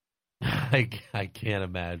 I can't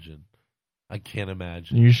imagine. I can't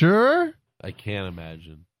imagine. You sure? I can't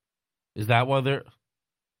imagine. Is that why they're?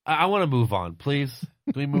 I want to move on, please.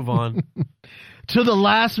 Can we move on? To the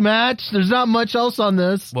last match? There's not much else on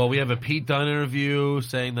this. Well, we have a Pete Dunne interview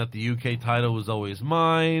saying that the UK title was always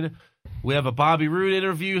mine. We have a Bobby Roode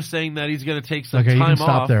interview saying that he's going to take some Okay, time you can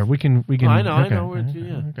stop off. there. We can. I know. Okay.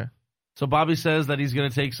 Yeah. Okay. So Bobby says that he's going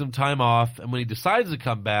to take some time off, and when he decides to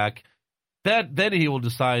come back, then he will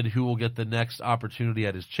decide who will get the next opportunity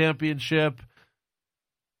at his championship.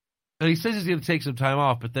 And he says he's going to take some time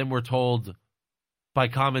off, but then we're told by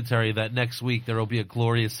commentary that next week there will be a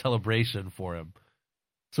glorious celebration for him.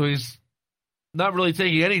 So he's not really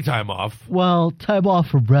taking any time off. Well, time off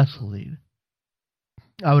for wrestling.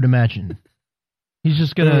 I would imagine. He's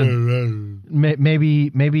just gonna maybe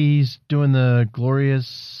he's doing the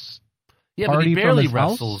glorious. Yeah, but party he from barely his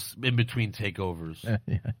house? wrestles in between takeovers.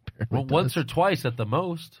 Yeah, Well, once or twice at the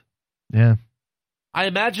most. Yeah. I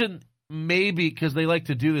imagine maybe because they like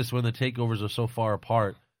to do this when the takeovers are so far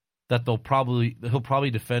apart that he'll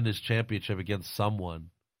probably defend his championship against someone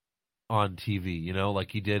on TV. You know,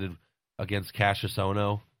 like he did against Cassius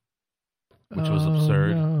Ohno, which was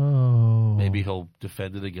absurd. No. Maybe he'll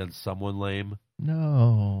defend it against someone lame.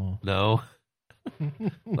 No. No.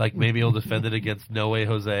 Like maybe he'll defend it against No Way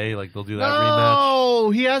Jose. Like they'll do that rematch. No,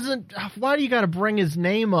 he hasn't. Why do you got to bring his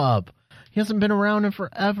name up? He hasn't been around in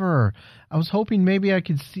forever. I was hoping maybe I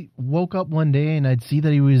could woke up one day and I'd see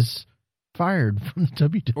that he was fired from the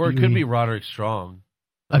WWE. Or it could be Roderick Strong.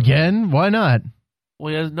 Again? Why not?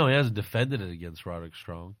 Well, he hasn't defended it against Roderick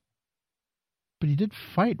Strong. But he did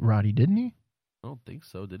fight Roddy, didn't he? I don't think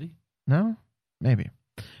so, did he? No? Maybe.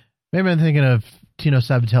 Maybe I'm thinking of Tino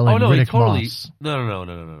Sabatelli and he Riddick totally. Moss.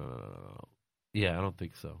 No. Yeah, I don't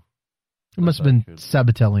think so. It must have been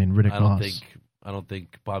Sabatelli and Riddick Moss. I don't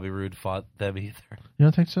think Bobby Roode fought them either. You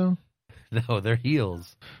don't think so? No, they're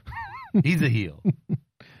heels. He's a heel.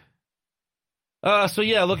 So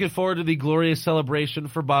yeah, looking forward to the glorious celebration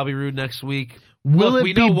for Bobby Roode next week. Will Look, it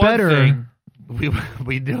we be know one better? thing.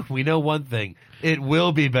 We know one thing. It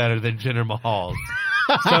will be better than Jinder Mahal's.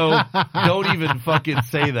 So don't even fucking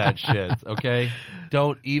say that shit, okay?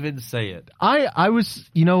 Don't even say it. I was,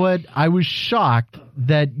 you know what? I was shocked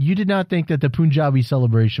that you did not think that the Punjabi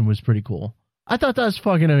celebration was pretty cool. I thought that was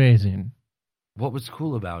fucking amazing. What was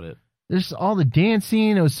cool about it? There's all the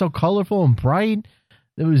dancing. It was so colorful and bright.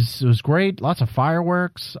 It was great. Lots of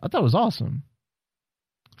fireworks. I thought it was awesome.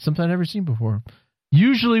 Something I've never seen before.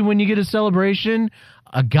 Usually when you get a celebration,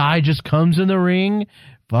 a guy just comes in the ring,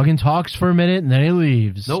 fucking talks for a minute, and then he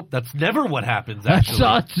leaves. Nope, that's never what happens, That's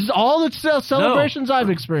actually. all the celebrations I've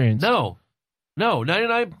experienced. No,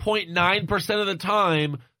 99.9% of the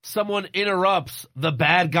time, someone interrupts the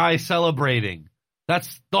bad guy celebrating.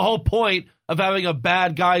 That's the whole point of having a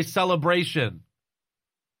bad guy celebration.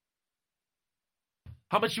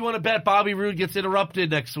 How much you want to bet Bobby Roode gets interrupted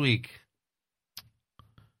next week?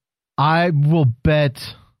 I will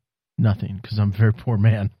bet nothing because I'm a very poor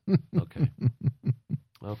man.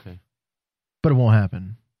 Okay. But it won't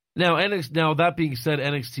happen. Now, that being said,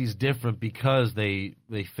 NXT is different because they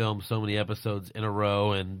film so many episodes in a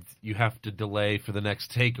row, and you have to delay for the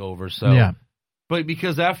next takeover. So, Yeah. But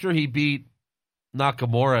because after he beat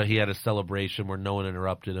Nakamura, he had a celebration where no one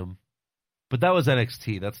interrupted him. But that was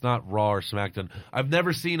NXT. That's not Raw or SmackDown. I've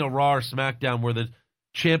never seen a Raw or SmackDown where the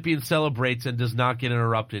champion celebrates and does not get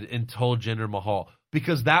interrupted until Jinder Mahal,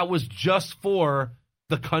 because that was just for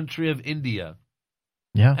the country of India.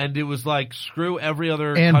 Yeah. And it was like, screw every other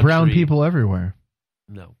And country. brown people everywhere.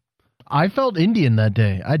 No, I felt Indian that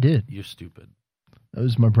day. I did. you're stupid. That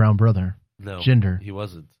was my brown brother. No, Jinder. he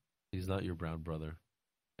wasn't. He's not your brown brother.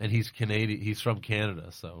 and he's Canadian. He's from Canada,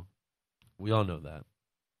 so we all know that.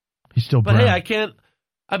 He's still But brown. hey, I can't.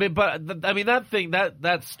 I mean,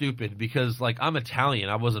 that's stupid because like I'm Italian.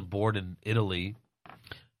 I wasn't born in Italy,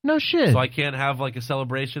 No shit. so I can't have like a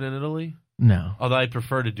celebration in Italy. No. Although I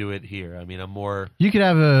prefer to do it here. I mean, I'm You could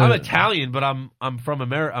have a. I'm Italian, but I'm from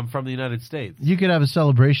America. I'm from the United States. You could have a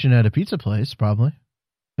celebration at a pizza place, probably.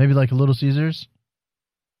 Maybe like a Little Caesars.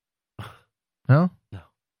 No.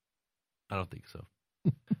 I don't think so.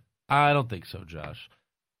 I don't think so, Josh.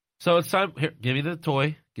 So it's time. Here, give me the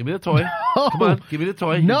toy. Give me the toy. Come on, give me the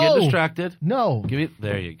toy. No. You're getting distracted. No. Give me.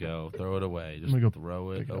 There you go. Throw it away. Just Let me go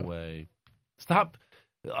throw it pick it up. away. Stop.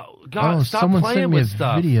 Oh, God, Oh, stop someone playing sent me with a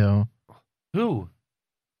stuff. video. Who?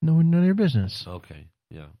 No, none of your business. Okay.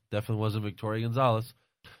 Yeah. Definitely wasn't Victoria Gonzalez.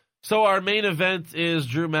 So our main event is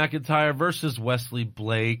Drew McIntyre versus Wesley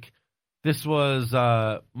Blake. This was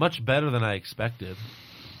much better than I expected.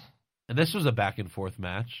 And this was a back and forth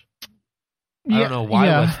match. I don't know why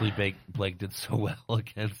Wesley Blake did so well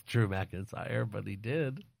against Drew McIntyre, but he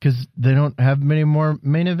did. Because they don't have many more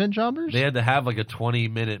main event jobbers? They had to have like a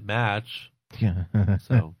 20-minute match. Yeah.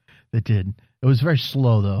 So They did. It was very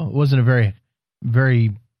slow, though. It wasn't a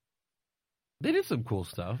very they did some cool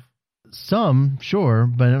stuff. Some, sure,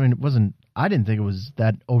 but I mean, it wasn't. I didn't think it was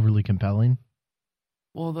that overly compelling.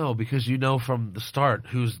 Well, no, because you know from the start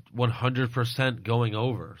who's 100% going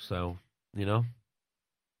over. So, you know.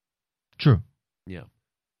 True. Yeah.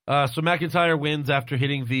 So McIntyre wins after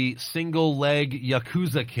hitting the single leg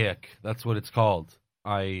Yakuza kick. That's what it's called.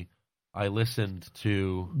 I listened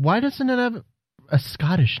to. Why doesn't it have a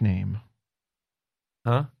Scottish name?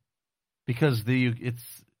 Huh? Because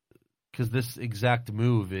this exact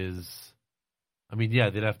move is. I mean, yeah,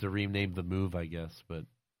 they'd have to rename the move, I guess, but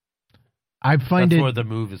I find that's where the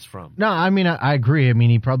move is from. No, I mean, I agree. I mean,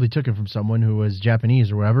 he probably took it from someone who was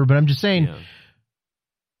Japanese or whatever, but I'm just saying, Yeah.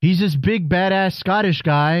 he's this big, badass Scottish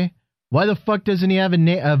guy. Why the fuck doesn't he have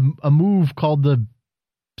a move called the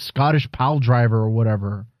Scottish Pile Driver or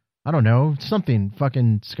whatever? I don't know. Something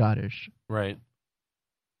fucking Scottish. Right.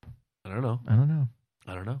 I don't know. I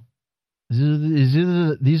don't know. These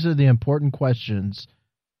These are the important questions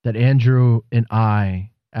that Andrew and I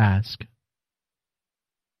ask.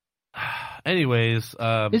 Anyways,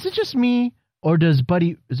 Is it just me, or does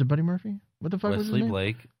Buddy... Is it Buddy Murphy? What the fuck was his Wesley name?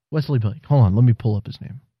 Blake. Wesley Blake. Hold on, let me pull up his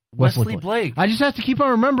name. Wesley Blake. I just have to keep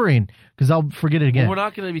on remembering, because I'll forget it again. Well, we're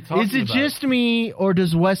not going to be talking Is it about just me, or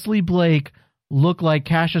does Wesley Blake look like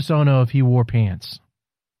Cassius Ohno if he wore pants?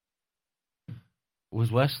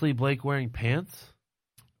 Was Wesley Blake wearing pants?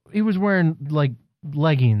 He was wearing, like,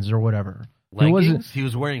 leggings or whatever. Leggings? He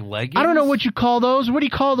was wearing leggings? I don't know what you call those. What do you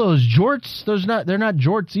call those? Jorts? They're not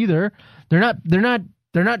jorts either. They're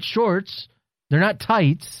not shorts. They're not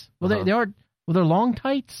tights. Well, they are. Well, they're long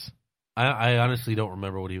tights. I honestly don't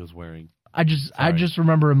remember what he was wearing. I just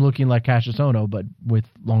remember him looking like Cassius Ohno, but with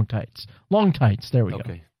long tights. Long tights. There we go.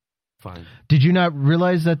 Okay, fine. Did you not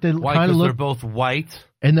realize that they Why? kind of Because they're look both white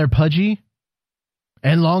and they're pudgy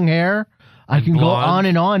and long hair? I And can go blonde? on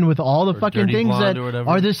and on with all the Or fucking dirty things blonde that or whatever?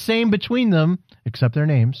 are the same between them, except their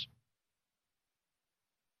names.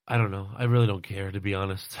 I don't know. I really don't care, to be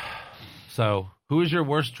honest. So, who is your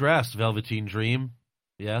worst dressed? Velveteen Dream?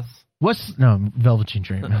 Yes? Velveteen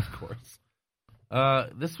Dream. Of course.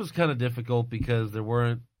 This was kind of difficult because there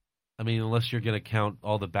weren't, I mean, unless you're going to count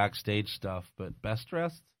all the backstage stuff, but best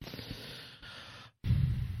dressed? I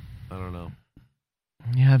don't know.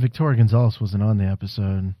 Yeah, Victoria Gonzalez wasn't on the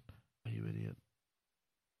episode. You idiot.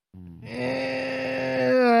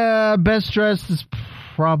 Best dressed is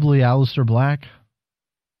probably Aleister Black.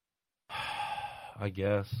 I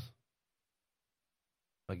guess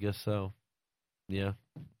so. Yeah.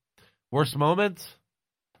 Worst moment?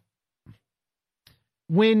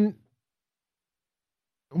 When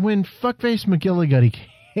Fuckface McGillicuddy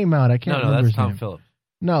came out, I can't No, remember that's his Tom name. Phillips.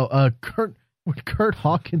 No, when Kurt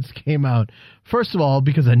Hawkins came out, first of all,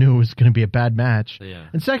 because I knew it was going to be a bad match. Yeah.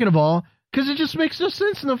 And second of all, because it just makes no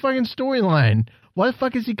sense in the fucking storyline. Why the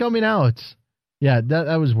fuck is he coming out? Yeah,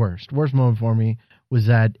 that was worst. Worst moment for me was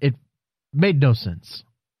that it made no sense.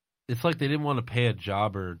 It's like they didn't want to pay a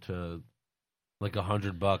jobber to like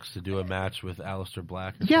 $100 to do a match with Aleister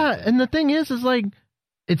Black. Or Yeah, something. and the thing is like,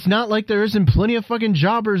 it's not like there isn't plenty of fucking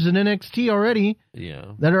jobbers in NXT already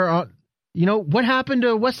Yeah. that are, what happened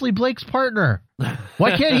to Wesley Blake's partner?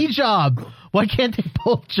 Why can't he job? Why can't they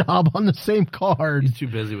both job on the same card? He's too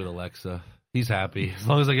busy with Alexa. He's happy. As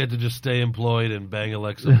long as I get to just stay employed and bang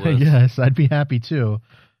Alexa Bliss. Yes, I'd be happy too.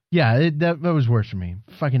 Yeah, that was worse for me.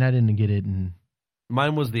 Fucking, I didn't get it. And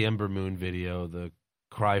Mine was the Ember Moon video, the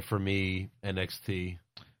Cry for Me NXT.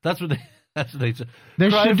 That's what That's what they should. They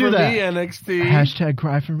Cry should do for that. me, NXT. Hashtag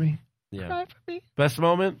cry for me. Yeah. Cry for me. Best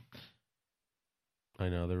moment? I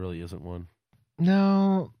know there really isn't one.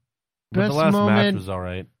 No. But Best the last match moment. was all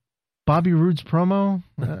right. Bobby Roode's promo.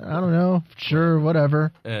 I don't know. Sure,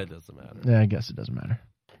 whatever. It doesn't matter. Yeah, I guess it doesn't matter.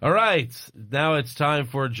 All right, now it's time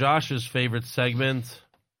for Josh's favorite segment.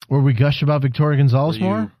 Where we gush about Victoria Gonzalez where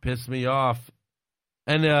you more. piss me off,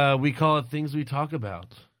 and we call it things we talk about.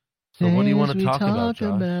 So what do you want to talk about,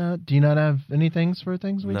 Josh? Do you not have any things for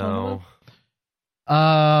things we talk No.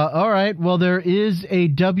 about? All right. Well, there is a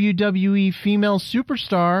WWE female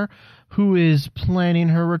superstar who is planning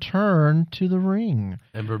her return to the ring.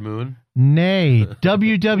 Ember Moon. Nay,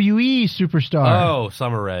 WWE superstar. Oh,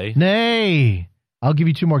 Summer Rae. Nay. I'll give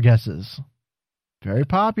you two more guesses. Very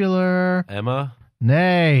popular. Emma.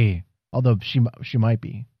 Nay. Although she might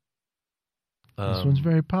be. This one's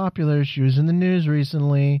very popular. She was in the news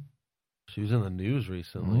recently. She was in the news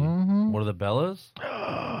recently. Mhm. One of the Bellas?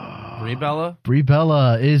 Brie Bella? Brie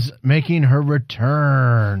Bella is making her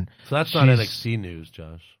return. So that's not She's- NXT news,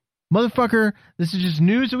 Josh. Motherfucker, this is just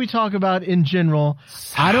news that we talk about in general.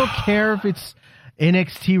 I don't care if it's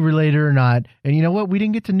NXT related or not. And you know what? We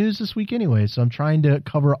didn't get to news this week anyway, so I'm trying to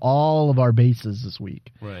cover all of our bases this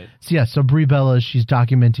week. Right. So yeah, so Brie Bella, she's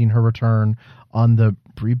documenting her return on the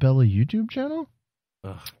Brie Bella YouTube channel.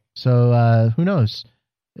 Ugh. So who knows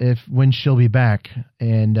when she'll be back.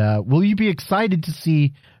 And will you be excited to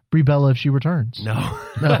see Brie Bella if she returns? No.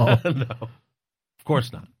 No. No. Of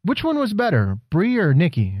course not. Which one was better, Brie or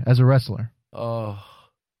Nikki as a wrestler? Oh.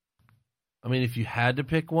 I mean, if you had to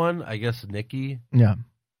pick one, I guess Nikki. Yeah.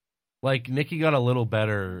 Like, Nikki got a little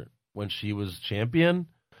better when she was champion,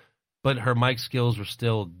 but her mic skills were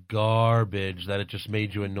still garbage that it just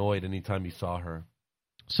made you annoyed anytime you saw her.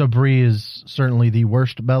 So Brie is certainly the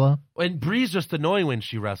worst Bella. And Brie's just annoying when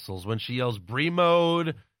she wrestles, when she yells Brie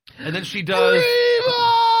mode, and then she does...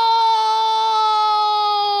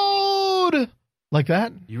 Like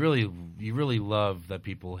that? You really love that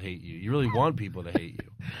people hate you. You really want people to hate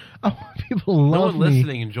you. I want people to No love one me.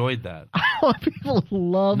 listening enjoyed that. I want people to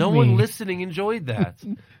love me. No one listening enjoyed that.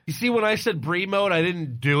 You see, when I said Brie mode, I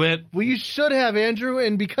didn't do it. Well, you should have, Andrew,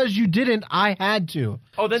 and because you didn't, I had to.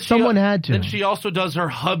 Oh, then Someone had to. Then she also does her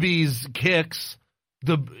hubby's kicks.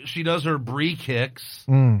 She does her Brie kicks,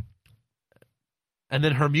 Mm. and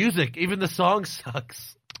then her music. Even the song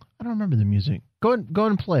sucks. I don't remember the music. Go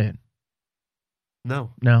and play it.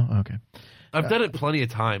 No, No? Okay. I've done it plenty of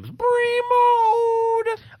times. Brie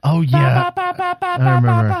mode. Oh, yeah. I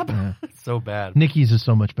remember. Yeah. It's so bad. Nikki's is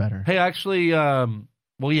so much better. Hey, actually,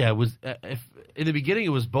 well, yeah, it was. In the beginning, it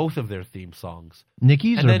was both of their theme songs.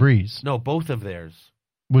 Nikki's And or then- Brie's? No, both of theirs.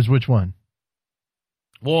 Was which one?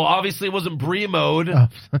 Well, obviously, it wasn't Brie mode. Oh,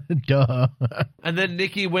 duh. And then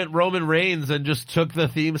Nikki went Roman Reigns and just took the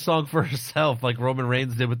theme song for herself, like Roman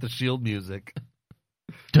Reigns did with the Shield music.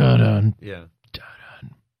 Dun-dun. Yeah.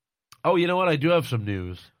 Dun-dun. Oh, you know what? I do have some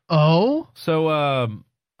news. Oh? So,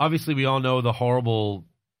 obviously, we all know the horrible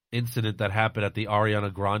incident that happened at the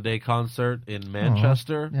Ariana Grande concert in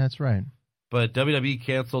Manchester. Yeah, that's right. But WWE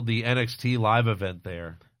canceled the NXT live event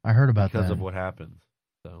there I heard about because that. of what happened.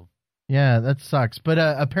 So, Yeah, that sucks. But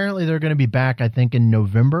apparently they're going to be back, I think, in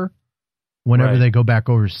November, whenever Right. they go back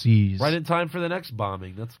overseas. right in time for the next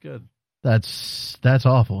bombing. That's good. That's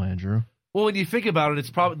awful, Andrew. Well, when you think about it, it's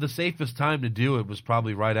probably the safest time to do it was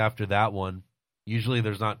probably right after that one. Usually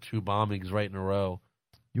there's not two bombings right in a row,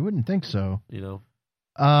 You wouldn't think so. you know.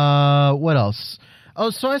 What else? Oh,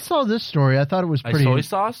 so I saw this story. I thought it was pretty. Soy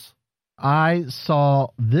sauce? I saw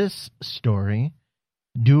this story.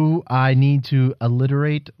 Do I need to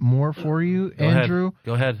alliterate more for you, Go ahead. Andrew?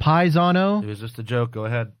 Go ahead. Paisano. It was just a joke. Go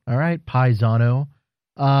ahead. All right, Paisano.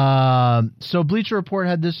 So Bleacher Report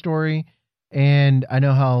had this story, and I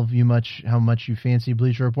know how much you fancy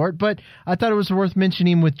Bleacher Report, but I thought it was worth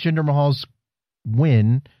mentioning with Jinder Mahal's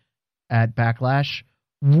win at Backlash.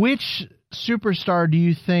 Which superstar do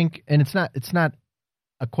you think? And it's not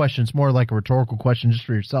a question; it's more like a rhetorical question, just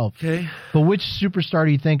for yourself. Okay. But which superstar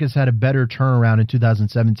do you think has had a better turnaround in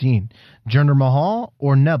 2017? Jinder Mahal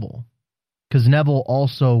or Neville? Because Neville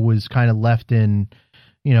also was kind of left in,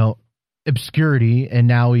 obscurity, and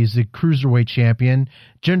now he's the cruiserweight champion.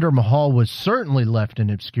 Jinder Mahal was certainly left in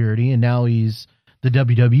obscurity, and now he's the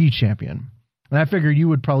WWE champion. And I figured you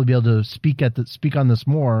would probably be able to speak on this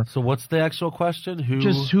more. So what's the actual question?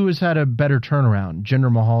 Who has had a better turnaround,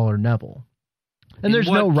 Jinder Mahal or Neville? And in there's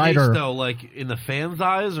what no right case, or though, like in the fans'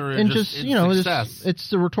 eyes, or and just just in it's, success?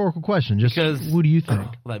 it's a rhetorical question. Just Because who do you think?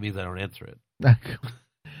 Well, that means I don't answer it.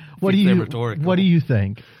 What do If you say you rhetorical. What do you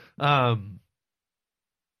think? I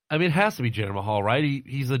I mean, it has to be Jinder Mahal, right?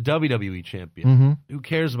 He's a WWE champion. Mm-hmm. Who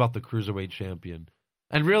cares about the Cruiserweight champion?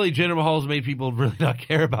 And really, Jinder Mahal's made people really not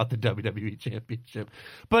care about the WWE championship.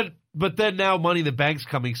 But then now Money in the Bank's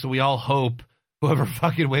coming, so we all hope whoever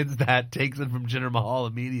fucking wins that takes it from Jinder Mahal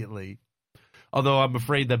immediately. Although I'm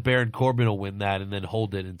afraid that Baron Corbin will win that and then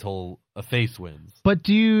hold it until a face wins. But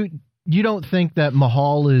do you don't think that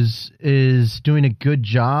Mahal is doing a good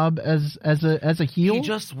job as a heel? He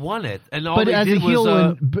just won it, and all but they as did a heel,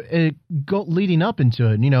 was leading up into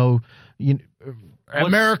it,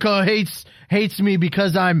 America hates me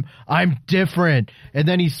because I'm different, and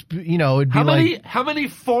then he's it'd be how many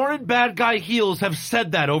foreign bad guy heels have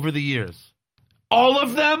said that over the years? All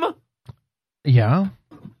of them? Yeah.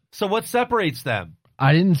 So what separates them?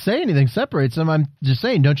 I didn't say anything separates them. I'm just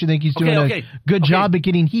saying, don't you think he's doing a good job at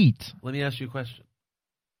getting heat? Let me ask you a question.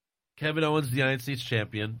 Kevin Owens, the United States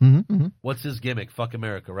champion. Mm-hmm, mm-hmm. What's his gimmick? Fuck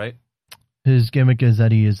America, right? His gimmick is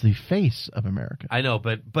that he is the face of America. I know,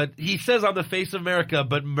 but he says I'm the face of America,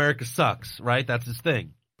 but America sucks, right? That's his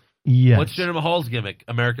thing. Yes. What's Jinder Mahal's gimmick?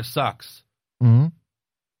 America sucks. Mm-hmm.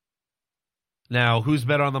 Now, who's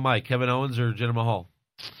better on the mic, Kevin Owens or Jinder Mahal?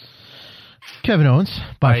 Kevin Owens,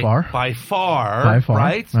 by far. By far,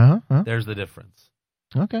 right? Uh-huh. There's the difference.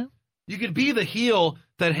 Okay. You could be the heel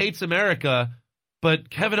that hates America, but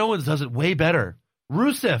Kevin Owens does it way better.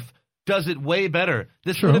 Rusev does it way better.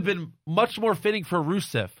 This would have been much more fitting for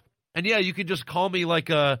Rusev. And yeah, you could just call me like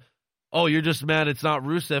you're just mad it's not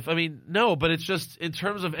Rusev. I mean, no, but it's just in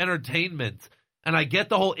terms of entertainment. And I get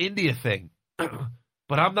the whole India thing,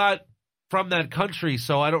 but I'm not from that country,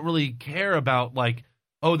 so I don't really care about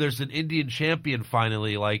there's an Indian champion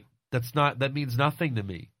finally. That means nothing to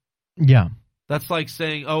me. Yeah. That's like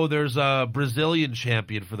saying, there's a Brazilian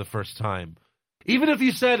champion for the first time. Even if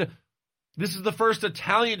you said, this is the first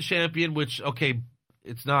Italian champion, which,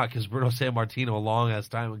 it's not because Bruno Sammartino a long-ass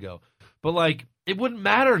time ago. But, it wouldn't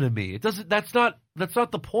matter to me. It doesn't. That's not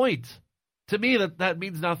the point. To me, that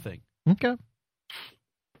means nothing. Okay.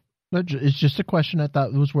 It's just a question I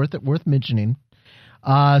thought was worth mentioning.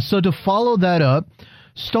 So to follow that up,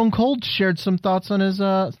 Stone Cold shared some thoughts on his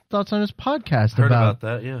podcast Heard about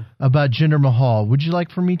that, yeah. About Jinder Mahal. Would you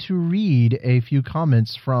like for me to read a few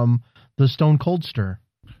comments from the Stone Coldster?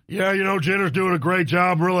 Yeah, Jinder's doing a great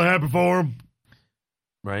job. I'm really happy for him.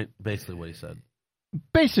 Right? Basically what he said.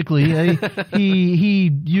 Basically,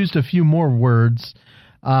 he used a few more words.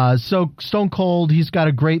 So Stone Cold, he's got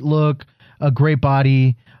a great look, a great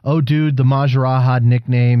body. Oh, dude, the Majaraha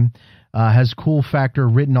nickname has cool factor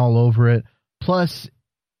written all over it. Plus,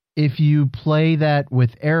 if you play that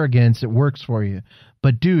with arrogance, it works for you.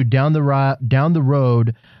 But dude, down the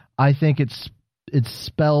road, I think it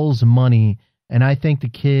spells money, and I think the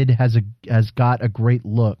kid has got a great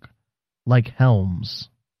look, like Helms.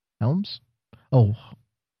 Helms? Oh,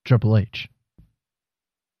 Triple H.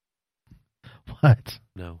 What?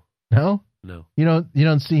 No. No? No. You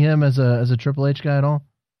don't see him as a Triple H guy at all?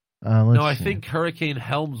 No, I think Hurricane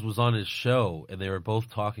Helms was on his show, and they were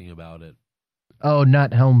both talking about it. Oh,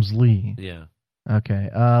 not Helmsley. Yeah. Okay.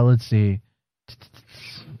 Let's see.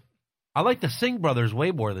 I like the Singh brothers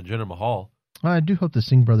way more than Jinder Mahal. I do hope the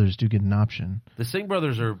Singh brothers do get an option. The Singh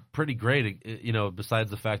brothers are pretty great, besides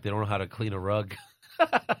the fact they don't know how to clean a rug.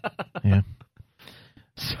 Yeah.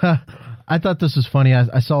 So, I thought this was funny.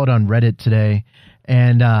 I saw it on Reddit today.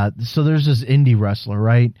 And so there's this indie wrestler,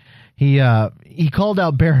 right? He called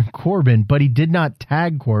out Baron Corbin, but he did not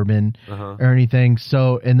tag Corbin or anything.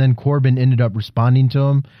 So, and then Corbin ended up responding to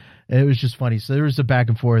him. It was just funny. So there was a back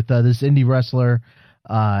and forth. This indie wrestler,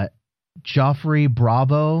 Joffrey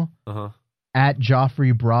Bravo, at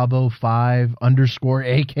Joffrey Bravo 5 _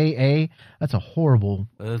 AKA. That's a horrible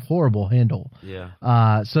handle.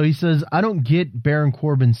 Yeah. So he says, I don't get Baron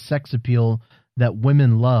Corbin's sex appeal that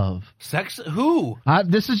women love. Sex? Who?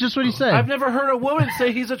 This is just what he said. I've never heard a woman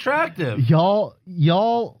say he's attractive.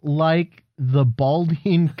 Y'all like the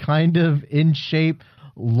balding, kind of in shape,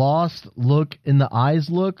 lost look in the eyes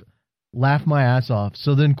look? Laugh my ass off.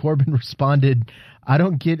 So then Corbin responded, I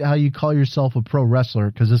don't get how you call yourself a pro wrestler,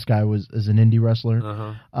 because this guy is an indie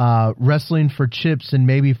wrestler. Wrestling for chips and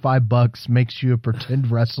maybe $5 makes you a pretend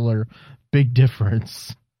wrestler. Big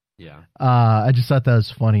difference. Yeah. I just thought that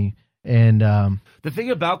was funny. And the thing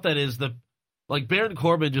about that is Baron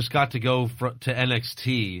Corbin just got to go to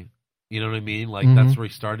NXT. You know what I mean? That's where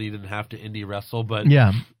he started. He didn't have to indie wrestle, but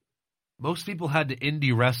yeah, most people had to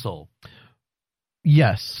indie wrestle.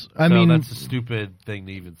 Yes, I mean that's a stupid thing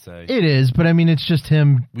to even say. It is, but I mean it's just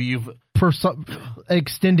him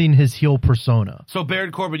extending his heel persona. So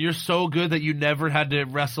Baron Corbin, you're so good that you never had to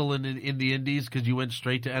wrestle in the Indies because you went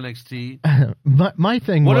straight to NXT. My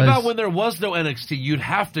thing What was, about when there was no NXT? You'd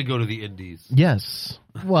have to go to the Indies. Yes.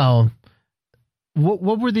 Well,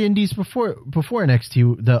 what were the Indies before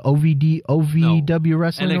NXT? The OVW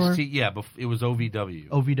wrestling? NXT, yeah, it was OVW.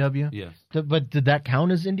 OVW? Yes. But did that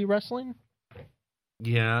count as indie wrestling?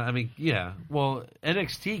 Yeah, I mean, yeah. Well,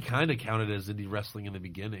 NXT kind of counted as indie wrestling in the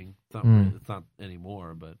beginning. It's not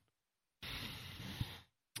anymore, but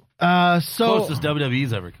closest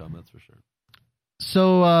WWE's ever come, that's for sure.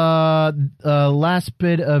 So, last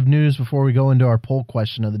bit of news before we go into our poll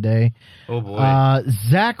question of the day. Oh boy.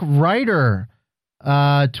 Zack Ryder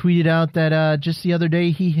tweeted out that just the other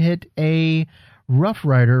day he hit a Rough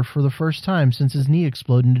Rider for the first time since his knee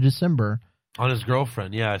exploded in December. On his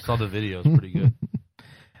girlfriend, yeah, I saw the video. It's pretty good.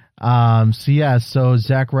 So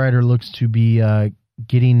Zack Ryder looks to be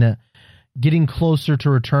getting closer to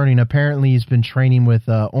returning. Apparently, he's been training with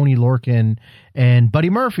Oni Lorcan and Buddy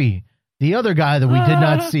Murphy, the other guy that we did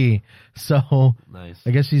not see. So Nice.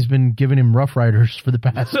 I guess he's been giving him Rough Riders for the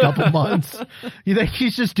past couple months. You think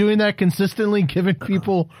he's just doing that consistently, giving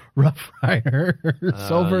people Rough Riders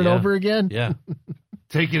over and over again? Yeah.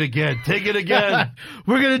 Take it again. Take it again.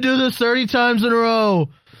 We're going to do this 30 times in a row.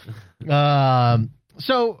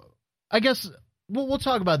 So I guess we'll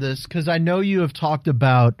talk about this because I know you have talked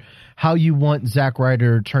about how you want Zack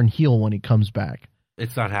Ryder to turn heel when he comes back.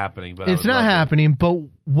 It's not happening, but It's not happening, but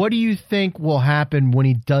what do you think will happen when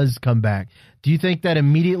he does come back? Do you think that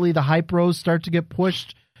immediately the Hype Bros start to get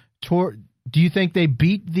pushed toward? Do you think they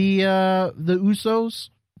beat the Usos?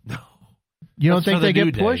 No. You don't think they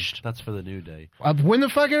get pushed? That's for the New Day. When the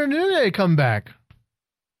fucking New Day come back?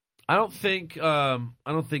 I don't think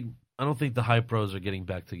the Hype Bros are getting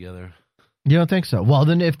back together. You don't think so? Well,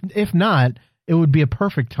 then if not, it would be a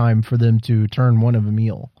perfect time for them to turn one of them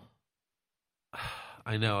heel.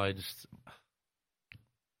 I know. I just.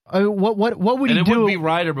 What would he do? And it would be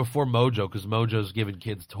Ryder before Mojo because Mojo's giving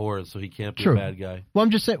kids tours, so he can't be True. a bad guy. Well,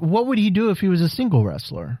 I'm just saying, what would he do if he was a single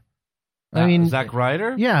wrestler? I mean, Zack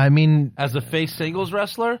Ryder? Yeah, I mean, As a face singles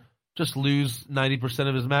wrestler, just lose 90%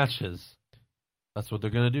 of his matches. That's what they're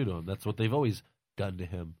going to do to him. That's what they've always done to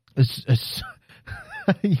him.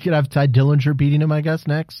 You could have Ty Dillinger beating him, I guess,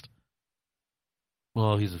 next.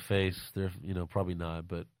 Well, he's a face. They're, probably not,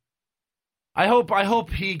 but I hope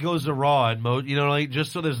he goes to Raw and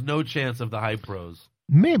just so there's no chance of the Hype Bros.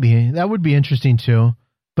 Maybe that would be interesting too.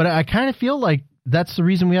 But I kind of feel like that's the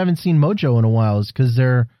reason we haven't seen Mojo in a while is because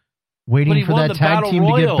they're waiting for that tag team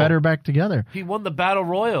to get better back together. He won the Battle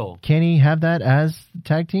Royal. Can he have that as the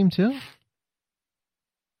tag team too?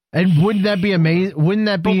 And wouldn't that be amazing? Wouldn't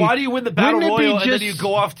that be? But why do you win the Battle Royal and then just- you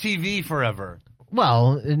go off TV forever?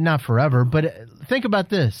 Well, not forever, but think about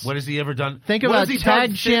this. What has he ever done? Think What about has he tag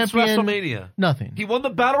done since champion. WrestleMania. Nothing. He won the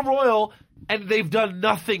Battle Royal, and they've done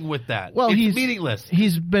nothing with that. Well, it's he's meaningless.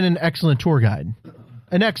 He's been an excellent tour guide.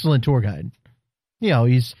 An excellent tour guide.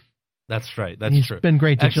 He's That's right. That's he's true. been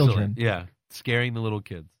great to Excellent. children. Yeah, scaring the little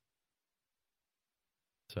kids.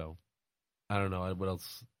 So, I don't know what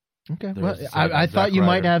else. Okay. There Well, was I Zack thought you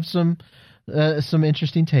might Ryder. have some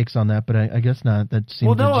interesting takes on that, but I guess not. That seems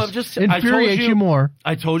Well, no, to I'm just- infuriate I told you you- more.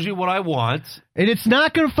 I told you what I want. And it's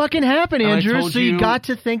not going to fucking happen, And I Andrew. told So you you- got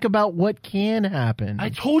to think about what can happen. I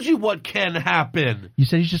told you what can happen. You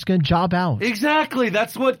said he's just going to job out. Exactly.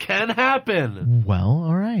 That's what can happen. Well,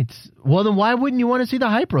 all right. Well, then why wouldn't you want to see the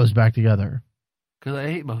Hype Bros back together? Because I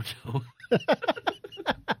hate Mojo.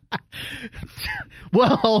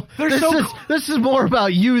 Well, They're so this is more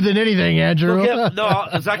about you than anything, Andrew.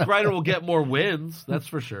 Zack Ryder will get more wins. That's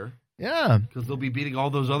for sure. Yeah. Because they'll be beating all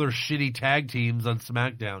those other shitty tag teams on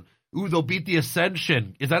SmackDown. Ooh, they'll beat the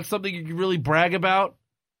Ascension. Is that something you can really brag about?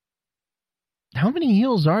 How many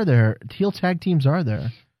heels are there? Heel tag teams are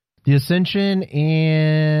there? The Ascension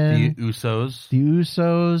and The Usos. the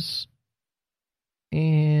Usos,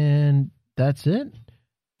 and that's it.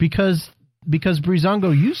 Because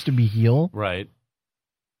Breezango used to be heel. Right.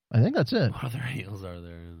 I think that's it. What other heels are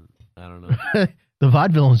there? I don't know. The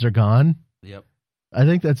Vaudevillains are gone. Yep. I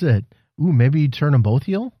think that's it. Ooh, maybe you turn them both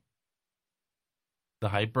heel? The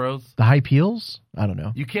Hype Bros. The Hype heels? I don't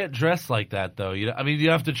know. You can't dress like that though. You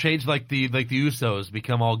have to change like the Usos,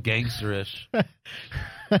 become all gangsterish.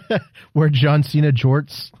 Wear John Cena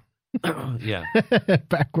jorts. Yeah.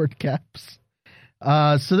 Backward caps.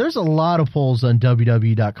 So there's a lot of polls on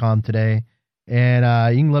WWE.com today,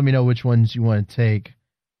 and you can let me know which ones you want to take.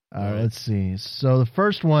 Let's see. So the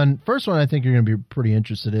first one I think you're going to be pretty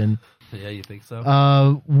interested in. Yeah, you think so?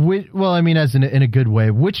 Well, I mean, as in a good way.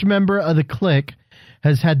 Which member of the Clique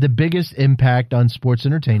has had the biggest impact on sports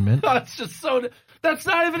entertainment? That's just so. That's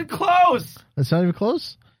not even close. That's not even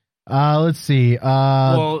close. Let's see.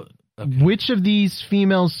 Well, okay. Which of these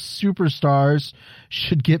female superstars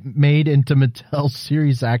should get made into Mattel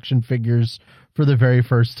series action figures for the very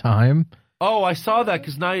first time? Oh, I saw that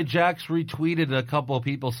because Nia Jax retweeted a couple of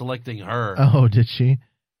people selecting her. Oh, did she?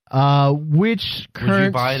 Which current... Would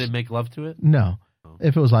you buy it and make love to it? No,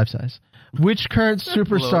 if it was life size. Which current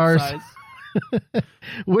superstars... Size?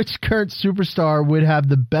 Which current superstar would have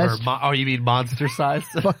the best... Oh, you mean monster size?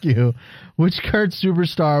 Fuck you. Which current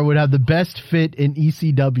superstar would have the best fit in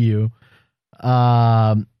ECW?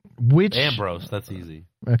 Which... Ambrose, that's easy.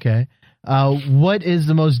 Okay. What is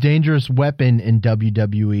the most dangerous weapon in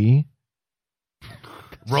WWE?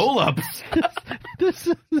 Roll-ups. This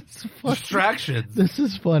is funny. Distractions. This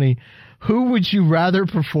is funny. Who would you rather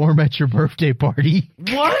perform at your birthday party?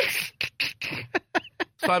 What?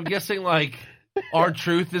 So I'm guessing, like,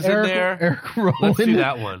 R-Truth is in there? Eric Rowan. Let's do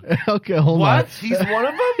that one. Okay, hold on. What? He's one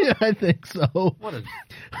of them? Yeah, I think so. What a...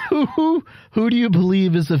 Who do you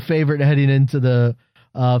believe is the favorite heading into the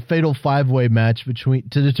fatal five-way match to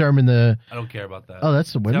determine the... I don't care about that. Oh,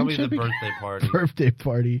 that's the Tell women's me the championship? birthday party. Birthday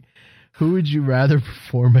party. Who would you rather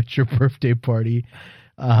perform at your birthday party?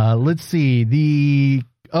 Let's see.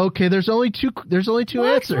 Okay, there's only two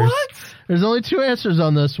answers. What? There's only two answers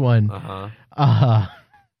on this one. Uh-huh.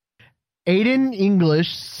 Aiden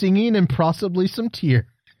English singing and possibly some tears.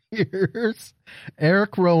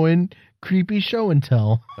 Eric Rowan, creepy show and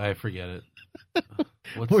tell. I forget it.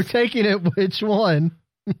 We're taking it. Which one?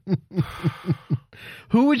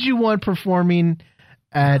 Who would you want performing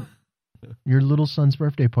at your little son's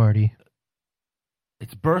birthday party?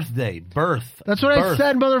 It's birthday. Birth. That's what I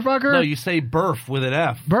said, motherfucker. No, you say birth with an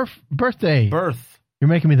F. Birthday. Birth. You're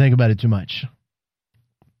making me think about it too much.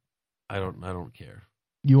 I don't care.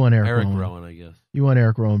 You want Eric Rowan, I guess. You want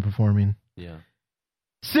Eric Rowan performing. Yeah.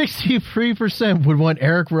 63% would want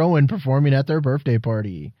Eric Rowan performing at their birthday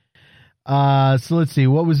party. So let's see.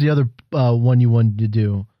 What was the other one you wanted to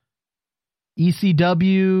do?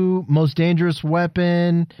 ECW, most dangerous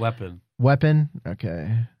weapon. Weapon?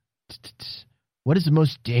 Okay. What is the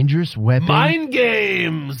most dangerous weapon? Mind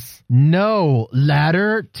games! No.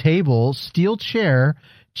 Ladder, table, steel chair,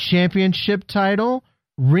 championship title,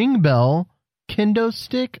 ring bell, kendo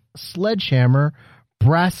stick, sledgehammer,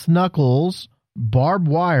 brass knuckles, barbed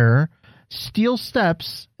wire, steel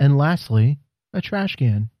steps, and lastly, a trash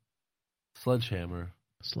can. Sledgehammer.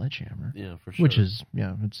 Yeah, for sure. Which is,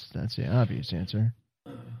 that's the obvious answer.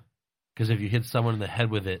 Because if you hit someone in the head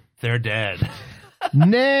with it, they're dead.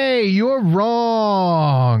 Nay, you're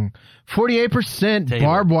wrong. 48% Table.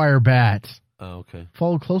 barbed wire bat. Oh, okay.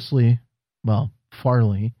 Followed closely,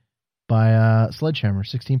 farly, by sledgehammer,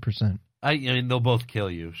 16%. I mean, they'll both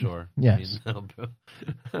kill you, sure. Yes. I mean,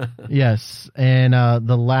 Yes, and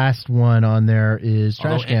the last one on there is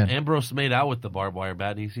trash can. Ambrose made out with the barbed wire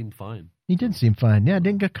bat, and he seemed fine. He did seem fine. Yeah,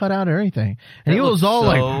 didn't get cut out or anything. And he was all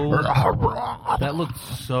That looked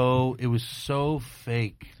so... It was so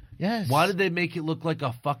fake. Yes. Why did they make it look like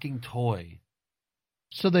a fucking toy?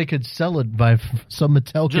 So they could sell it so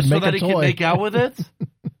Mattel Just could so make that a he toy. could make out with it?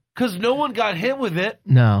 Because no one got hit with it.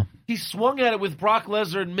 No. He swung at it with Brock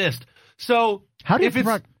Lesnar and missed. So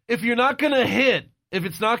if you're not going to hit, if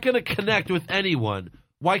it's not going to connect with anyone,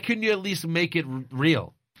 why couldn't you at least make it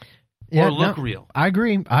real? Or look real? I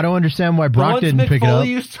agree. I don't understand why Brock the ones didn't Mick pick Foley it up.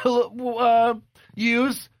 used to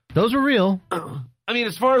use. Those were real. I mean,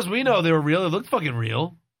 as far as we know, they were real. They looked fucking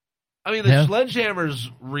real. I mean, the sledgehammer's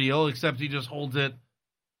real, except he just holds it.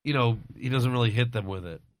 You know, he doesn't really hit them with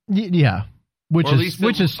it. Yeah, which is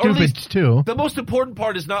stupid too. The most important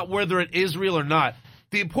part is not whether it is real or not.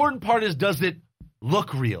 The important part is, does it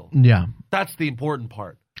look real? Yeah, that's the important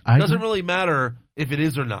part. It doesn't really matter if it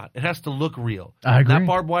is or not. It has to look real. I agree. That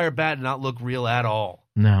barbed wire bat did not look real at all.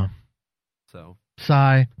 No. So.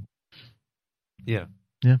 Sigh. Yeah.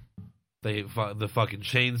 Yeah. The fucking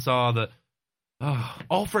chainsaw,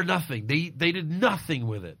 all for nothing. They did nothing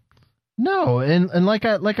with it. No, and like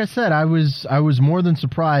I said, I was more than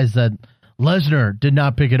surprised that Lesnar did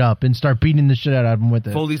not pick it up and start beating the shit out of him with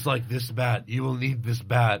it. Foley's like, this bat, you will need this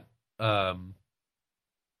bat.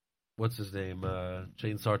 What's his name?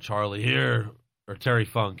 Chainsaw Charlie here, or Terry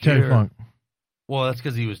Funk. Terry Funk. Well, that's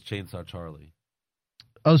because he was Chainsaw Charlie.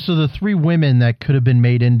 Oh, so the three women that could have been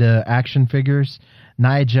made into action figures: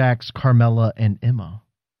 Nia Jax, Carmella, and Emma.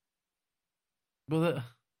 Well,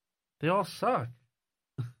 they all suck.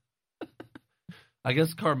 I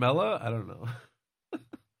guess Carmella? I don't know.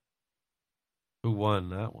 Who won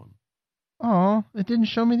that one? Oh, it didn't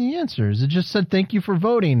show me the answers. It just said thank you for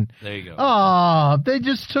voting. There you go. Oh, they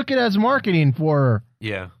just took it as marketing for her.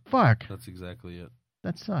 Yeah, Fuck. that's exactly it.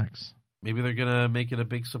 That sucks. Maybe they're gonna make it a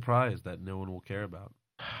big surprise that no one will care about.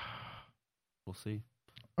 We'll see.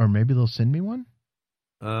 Or maybe they'll send me one?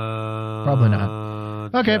 Probably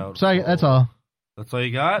not. Okay, so that's all. That's all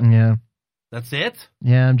you got? Yeah. That's it?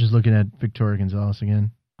 Yeah, I'm just looking at Victoria Gonzalez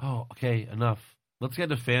again. Oh, okay, enough. Let's get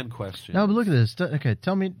to fan questions. No, but look at this. Okay,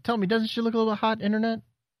 tell me, doesn't she look a little hot, internet?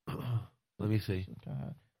 Let me see.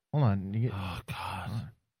 Hold on. Oh, God.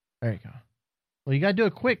 There you go. Well, you got to do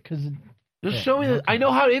it quick because... Just show me that. I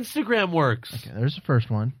know how Instagram works. Okay, there's the first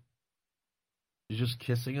one. She's just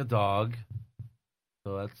kissing a dog.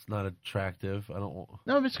 So that's not attractive. I don't.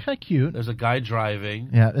 No, but it's kind of cute. There's a guy driving.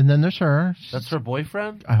 Yeah, and then there's her. That's her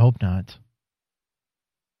boyfriend? I hope not.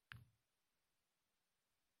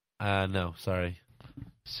 No, sorry.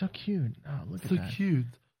 So cute. Oh, look So at that. cute.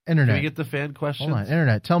 Internet. Can we get the fan questions? Hold on,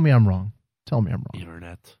 internet. Tell me I'm wrong.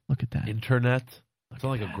 Internet. Look at that. Internet. I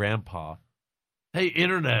sound like a grandpa. Hey,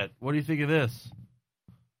 internet. What do you think of this?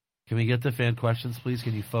 Can we get the fan questions, please?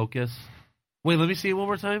 Can you focus? Wait, let me see it one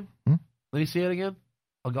more time. Hmm? Let me see it again.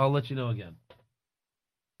 I'll let you know again.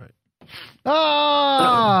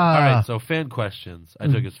 Ah! All right, so fan questions. I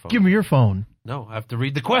took his phone. Give me your phone. No, I have to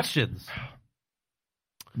read the questions.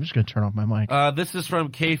 I'm just going to turn off my mic. This is from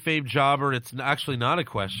Kayfabe Jobber. It's actually not a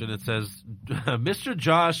question. It says, Mr.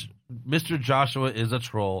 Joshua is a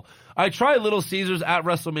troll. I tried Little Caesars at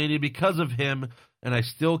WrestleMania because of him, and I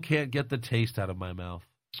still can't get the taste out of my mouth.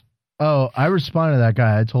 Oh, I responded to that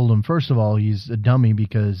guy. I told him, first of all, he's a dummy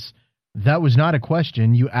because that was not a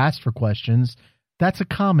question. You asked for questions. That's a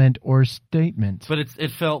comment or a statement. But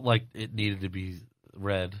it felt like it needed to be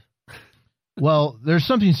read. Well, there's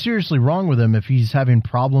something seriously wrong with him if he's having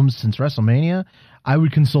problems since WrestleMania. I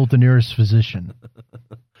would consult the nearest physician.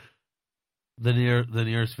 The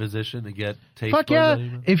nearest physician to get taste. Fuck yeah!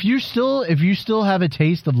 If you still have a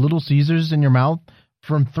taste of Little Caesars in your mouth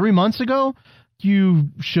from 3 months ago, you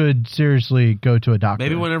should seriously go to a doctor.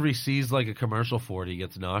 Maybe whenever he sees like a commercial for it, he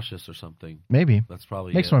gets nauseous or something. Maybe that's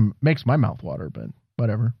probably makes my mouth water, but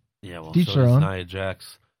whatever. Yeah, well, Teach so their does own. Nia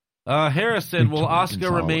Jax. Harrison, will Asuka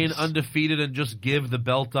Gonzalez. remain undefeated and just give the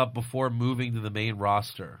belt up before moving to the main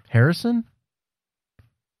roster? Harrison?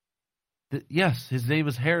 Yes, his name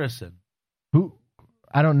is Harrison. Who?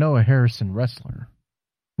 I don't know a Harrison wrestler.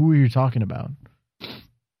 Who are you talking about?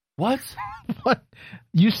 What? What?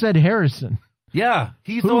 You said Harrison. Yeah,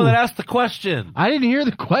 he's Who? the one that asked the question. I didn't hear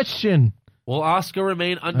the question. Will Asuka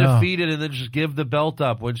remain undefeated and then just give the belt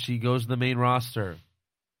up when she goes to the main roster?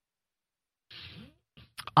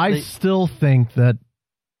 I still think that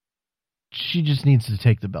she just needs to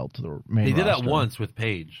take the belt to the main roster. They did that once with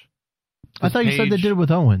Paige. I thought you said they did it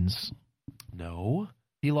with Owens. No,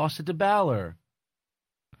 he lost it to Balor.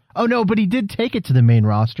 Oh, no, but he did take it to the main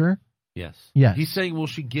roster. Yes. Yes. He's saying, will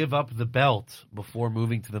she give up the belt before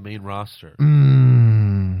moving to the main roster?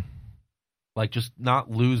 Like, just not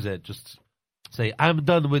lose it. Just say, I'm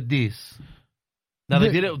done with this. Now, they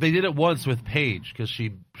did it once with Paige because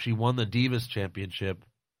she won the Divas Championship.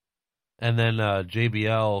 And then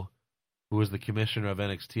JBL, who was the commissioner of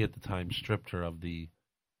NXT at the time, stripped her of the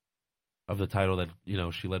title that,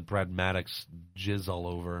 she let Brad Maddox jizz all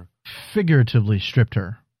over. Figuratively stripped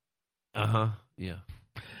her. Uh-huh, yeah.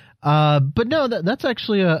 But no, that's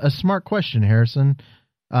actually a smart question, Harrison,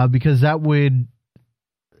 because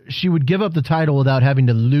she would give up the title without having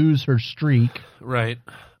to lose her streak. Right.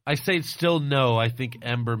 I say still no. I think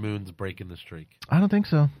Ember Moon's breaking the streak. I don't think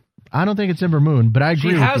so. I don't think it's Ember Moon, but I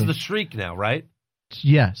agree She with has you. the streak now, right?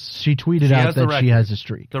 Yes, she tweeted out that she has a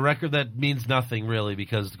streak. The record that means nothing, really,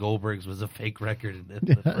 because Goldberg's was a fake record in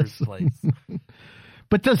the first place.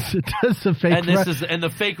 But does the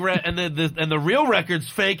fake and the real record's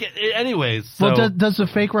fake anyways. So. Well, does the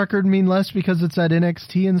fake record mean less because it's at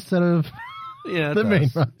NXT instead of the main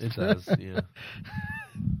roster? It does. Yeah.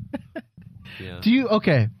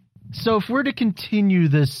 Yeah. So if we're to continue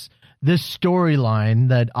this storyline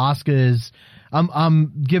that Asuka is,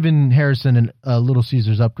 I'm giving Harrison a Little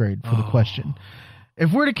Caesars upgrade for the question.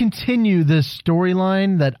 If we're to continue this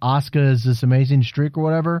storyline that Asuka is this amazing streak or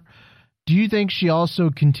whatever, do you think she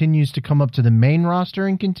also continues to come up to the main roster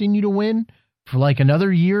and continue to win for like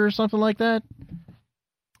another year or something like that?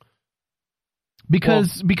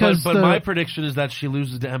 Because my prediction is that she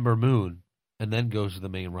loses to Ember Moon and then goes to the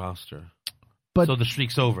main roster. So the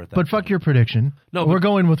streak's over at that point. Fuck your prediction. No, we're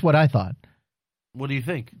going with what I thought. What do you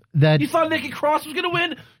think? That you thought Nikki Cross was going to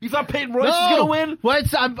win? You thought Peyton Royce was going to win? Well,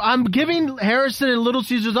 I'm giving Harrison and Little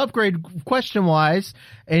Caesars upgrade question-wise,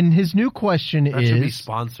 and his new question that should be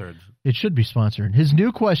sponsored. It should be sponsored. His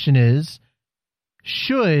new question is,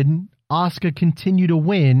 should Asuka continue to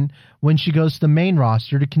win when she goes to the main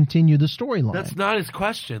roster to continue the storyline? That's not his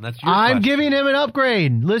question. That's your I'm question. giving him an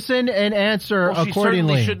upgrade. Listen and answer Well, she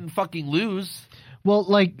accordingly. certainly shouldn't fucking lose. Well,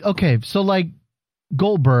 so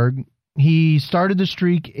Goldberg, he started the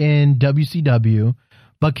streak in WCW,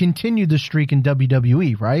 but continued the streak in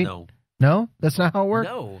WWE, right? No. No? That's not how it works?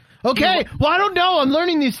 No. Okay, well, I don't know. I'm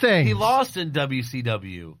learning these things. He lost in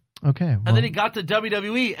WCW. Okay. Well, And then he got to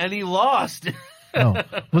WWE and he lost. oh.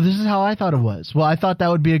 Well, this is how I thought it was. Well, I thought that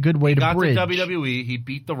would be a good way He to got bridge. to WWE. He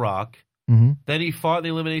beat The Rock. Mhm. Then he fought in the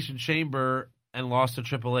Elimination Chamber and lost to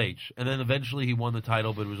Triple H. And then eventually he won the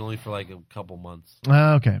title, but it was only for like a couple months.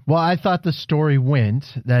 Okay. Well, I thought the story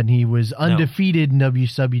went that he was undefeated in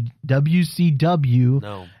WCW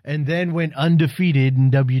No. and then went undefeated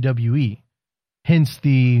in WWE. Hence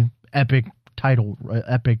the epic title,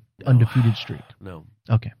 epic undefeated streak. No.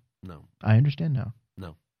 Okay. No. I understand now.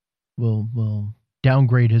 No. We'll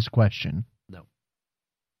downgrade his question.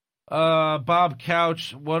 Bob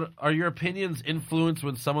Couch, what are your opinions influenced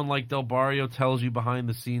when someone like Del Barrio tells you behind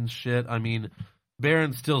the scenes shit? I mean,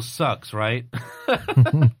 Baron still sucks, right?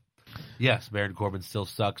 Yes, Baron Corbin still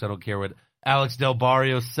sucks. I don't care what Alex Del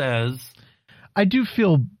Barrio says. I do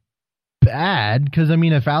feel bad because, I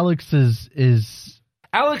mean, if Alex is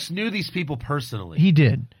Alex knew these people personally. he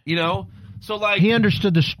did. You know? So, like... He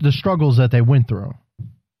understood the struggles that they went through.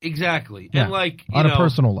 Exactly. Yeah, And, like, on a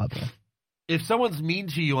personal level. If someone's mean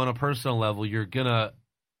to you on a personal level, you're gonna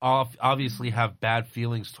obviously have bad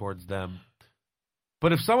feelings towards them.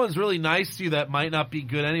 But if someone's really nice to you that might not be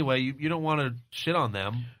good anyway, you don't want to shit on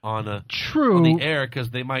them on True. the air because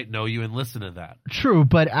they might know you and listen to that. True,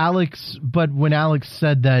 but when Alex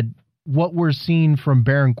said that what we're seeing from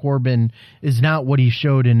Baron Corbin is not what he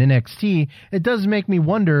showed in NXT, it does make me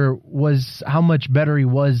wonder was how much better he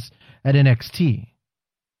was at NXT.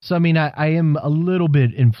 So, I mean, I am a little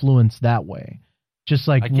bit influenced that way. Just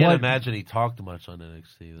like I can't imagine he talked much on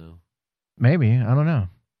NXT though. Maybe, I don't know.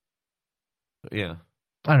 Yeah,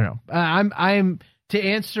 I don't know. I'm to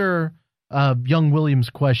answer Young Williams'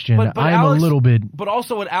 question. But I'm Alex, a little bit. But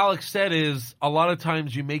also, what Alex said is a lot of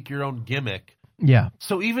times you make your own gimmick. Yeah.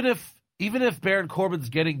 So even if Baron Corbin's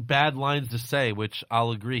getting bad lines to say, which I'll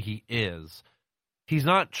agree he is, he's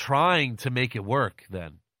not trying to make it work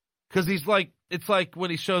then. Because he's like, it's like when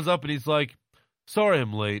he shows up and he's like, sorry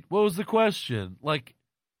I'm late. What was the question? Like,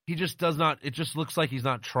 he just does not, it just looks like he's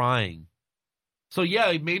not trying. So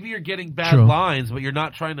yeah, maybe you're getting bad True. lines, but you're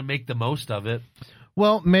not trying to make the most of it.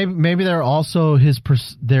 Well, maybe they're also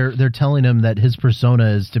they're telling him that his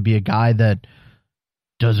persona is to be a guy that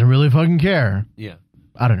doesn't really fucking care. Yeah.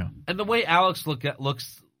 I don't know. And the way Alex looks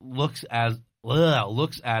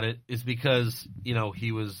at it is because, you know,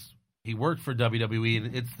 he worked for WWE,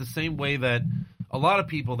 and it's the same way that a lot of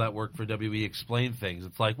people that work for WWE explain things.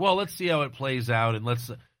 It's like, well, let's see how it plays out, and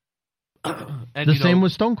let's. And The same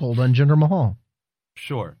with Stone Cold on Jinder Mahal.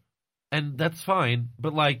 Sure, and that's fine.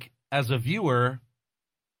 But like as a viewer,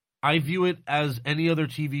 I view it as any other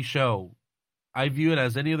TV show.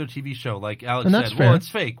 Like Alex And that's said, fair. well, it's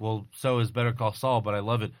fake. Well, so is Better Call Saul, but I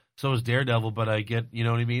love it. So is Daredevil, but I get, you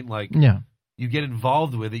know what I mean? Like, Yeah. you get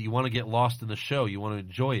involved with it. You want to get lost in the show. You want to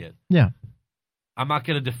enjoy it. Yeah. I'm not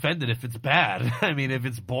going to defend it if it's bad. I mean, if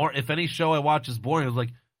it's boring, if any show I watch is boring, it's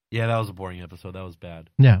like, yeah, that was a boring episode. That was bad.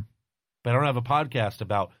 Yeah. But I don't have a podcast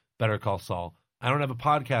about Better Call Saul. I don't have a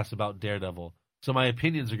podcast about Daredevil. So my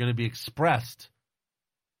opinions are going to be expressed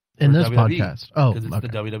In for this WWE, podcast. Oh, because it's okay.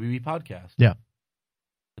 the WWE podcast. Yeah.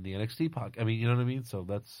 And the NXT podcast. I mean, you know what I mean? So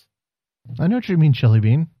that's. I know what you mean, Chili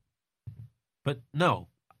Bean. But no,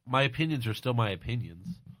 my opinions are still my opinions.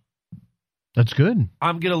 That's good.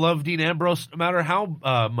 I'm going to love Dean Ambrose no matter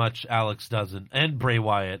how much Alex doesn't. And Bray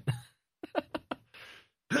Wyatt.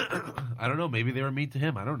 I don't know. Maybe they were mean to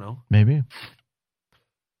him. I don't know. Maybe.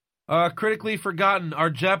 Critically forgotten. Are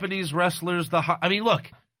Japanese wrestlers I mean, look.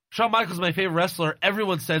 Shawn Michaels is my favorite wrestler.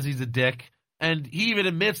 Everyone says he's a dick. And he even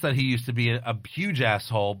admits that he used to be a huge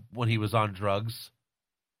asshole when he was on drugs.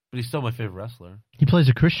 But he's still my favorite wrestler. He plays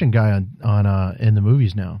a Christian guy on in the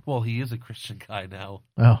movies now. Well, he is a Christian guy now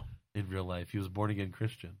Oh. in real life. He was born again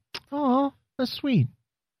Christian. Oh, that's sweet.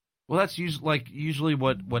 Well, that's usually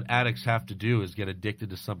what addicts have to do is get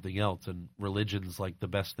addicted to something else, and religion's like the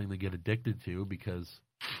best thing to get addicted to because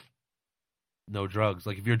no drugs.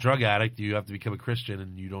 Like if you're a drug addict, you have to become a Christian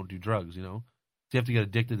and you don't do drugs, you know? So you have to get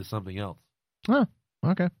addicted to something else, Oh,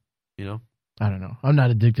 okay. you know? I don't know. I'm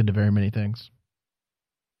not addicted to very many things.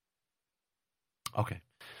 Okay.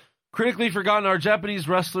 Critically forgotten, are Japanese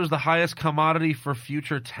wrestlers the highest commodity for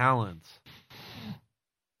future talent?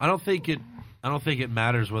 I don't think it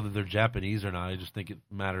matters whether they're Japanese or not. I just think it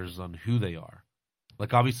matters on who they are.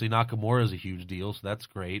 Like, obviously, Nakamura is a huge deal, so that's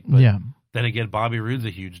great. But Yeah. then again, Bobby Roode's a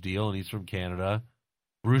huge deal, and he's from Canada.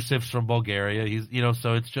 Rusev's from Bulgaria. He's,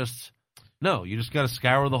 so it's just, no, you just got to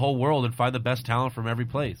scour the whole world and find the best talent from every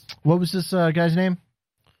place. What was this guy's name?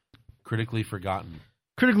 Critically forgotten.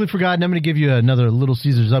 Critically forgotten. I'm going to give you another Little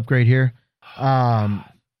Caesars upgrade here.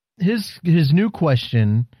 His new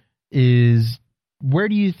question is, where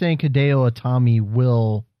do you think Hideo Itami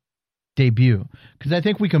will debut? Because I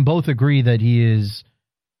think we can both agree that he is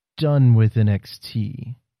done with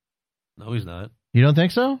NXT. No, he's not. You don't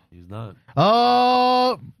think so? He's not.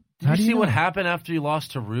 Oh, Did you see what happened after he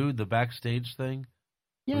lost to Rude, the backstage thing?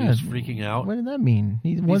 Yeah, When he was freaking out. What did that mean?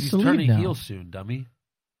 He wants He's to leave turning now. heel soon, dummy.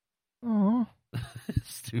 Oh,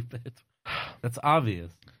 Stupid. That's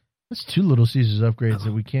obvious. that's 2 Little Caesars upgrades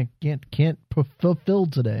that we can't fulfill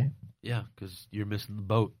today. Yeah, because you're missing the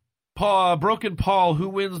boat. Broken Paul, who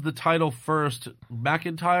wins the title first,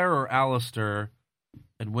 McIntyre or Alistair,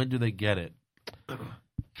 and when do they get it?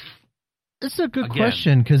 It's a good Again.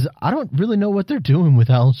 question because I don't really know what they're doing with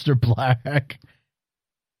Aleister Black.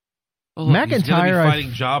 Well, look, he's gonna be McIntyre,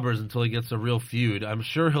 fighting jobbers until he gets a real feud. I'm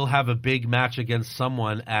sure he'll have a big match against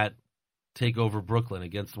someone at TakeOver Brooklyn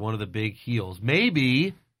against one of the big heels.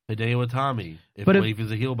 Maybe Hideo Itami, if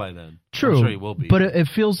he's a heel by then. True, I'm sure he will be. But it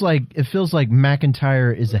feels like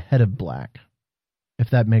McIntyre is ahead of Black, if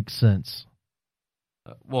that makes sense.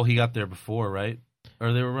 Well, he got there before, right?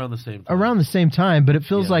 Or they were around the same time? Around the same time, but it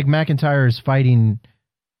feels Yeah. like McIntyre is fighting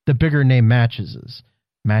the bigger name matches.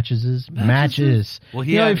 Matches. Well,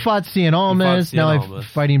 He fought Cien Almas. Now Almas.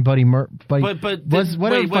 he's fighting Buddy Whatever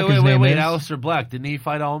the fuck his name is. Aleister Black, didn't he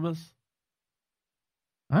fight Almas?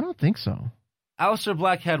 I don't think so. Aleister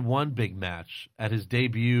Black had one big match at his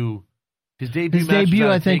debut. His His match debut,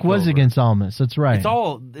 was I at think, was TakeOver. against Almas. That's right. It's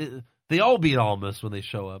all they all beat Almas when they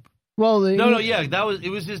show up. Well, It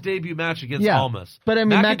was his debut match against Yeah. Almas. But I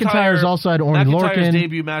mean, McIntyre's also had Orny McIntyre's Lorcan.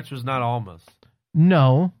 debut match was not Almas.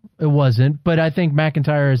 No, it wasn't. But I think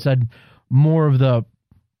McIntyre has had more of the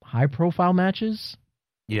high-profile matches.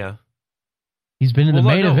 Yeah, He's been in the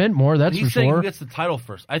main event more. That's he's for saying sure. who gets the title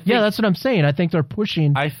first. I think, Yeah, that's what I'm saying. I think they're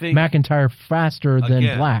pushing I think McIntyre faster than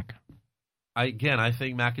Again. Black. I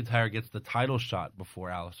think McIntyre gets the title shot before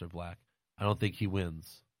Aleister Black. I don't think he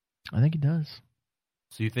wins. I think he does.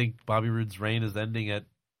 So you think Bobby Roode's reign is ending at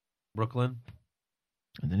Brooklyn?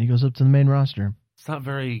 And then he goes up to the main roster. It's not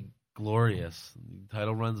very glorious.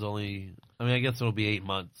 Title run's only, I guess it'll be 8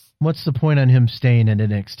 months. What's the point on him staying in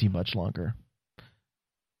NXT much longer?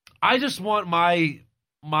 I just want my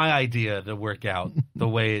idea to work out the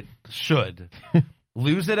way it should.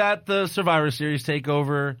 Lose it at the Survivor Series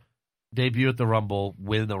takeover, debut at the Rumble,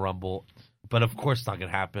 win the Rumble. But of course it's not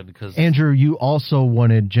going to happen because Andrew, you also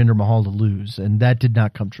wanted Jinder Mahal to lose, and that did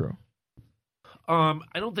not come true. I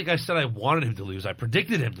don't think I said I wanted him to lose. I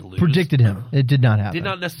predicted him to lose. Predicted him. It did not happen. Did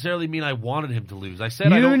not necessarily mean I wanted him to lose. I said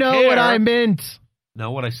you I don't know care. what I meant.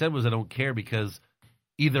 No, what I said was I don't care because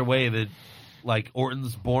either way,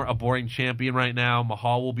 Orton's a boring champion right now.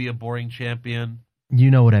 Mahal will be a boring champion.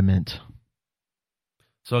 You know what I meant.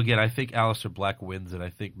 So again, I think Aleister Black wins it. I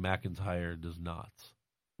think McIntyre does not.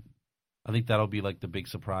 I think that'll be like the big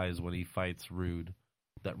surprise when he fights Rude,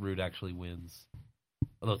 that Rude actually wins.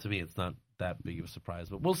 Although to me, it's not that big of a surprise,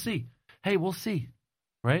 but we'll see. Hey, we'll see,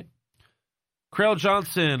 right? Crail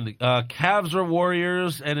Johnson, Cavs or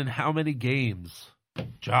Warriors, and in how many games?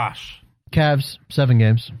 Josh. Cavs, 7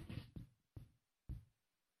 games.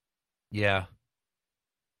 Yeah.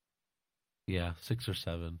 Yeah, 6 or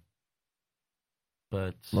 7.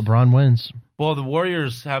 But LeBron wins. well, the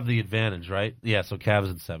Warriors have the advantage, right? Yeah, so Cavs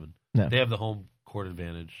in 7. Yeah. They have the home court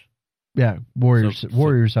advantage. Yeah, Warriors. So-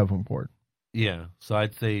 Warriors have home court. Yeah, so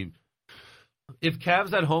I'd say if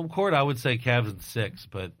Cavs had home court, I would say Cavs in 6,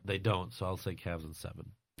 but they don't, so I'll say Cavs in 7.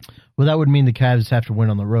 Well, that would mean the Cavs have to win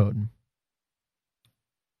on the road.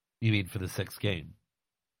 You mean for the 6th game?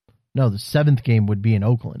 No, the 7th game would be in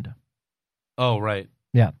Oakland. Oh, right.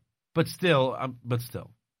 Yeah. But still.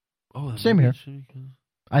 Oh, Same here.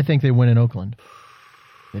 I think they win in Oakland.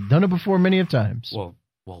 They've done it before many of times. Well,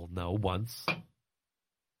 no, once.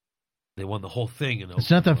 They won the whole thing in Oakland.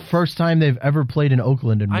 It's not the first time they've ever played in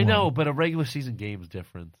Oakland and I won. know, but a regular season game is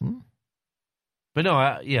different. But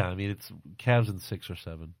no, it's Cavs in 6 or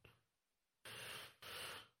 7.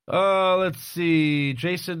 Let's see.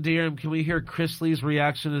 Jason Deerham, can we hear Chris Lee's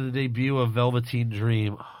reaction to the debut of Velveteen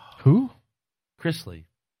Dream? Who? Chris Lee.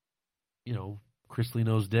 You know, Chris Lee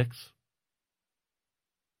knows dicks.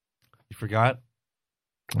 You forgot?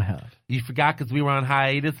 I have. You forgot because we were on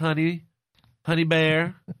hiatus, honey? Honey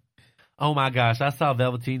bear? Oh my gosh, I saw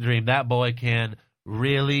Velveteen Dream. That boy can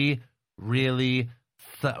really, really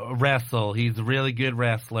wrestle. He's a really good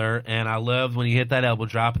wrestler, and I loved when he hit that elbow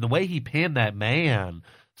drop and the way he pinned that man.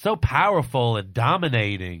 So powerful and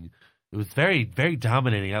dominating. It was very, very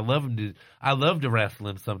dominating. I love to wrestle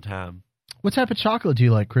him sometime. What type of chocolate do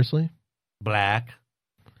you like, Chrisley? Black.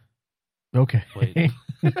 Okay. Wait.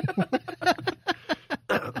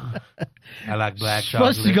 I like black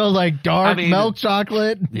chocolate. Supposed to go like dark milk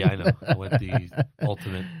chocolate. Yeah, I know. I went the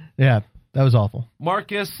ultimate. Yeah, that was awful.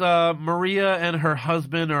 Marcus, Maria and her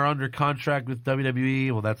husband are under contract with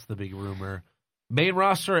WWE. Well, that's the big rumor. Main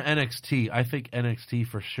roster or NXT? I think NXT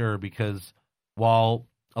for sure, because while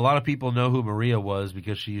a lot of people know who Maria was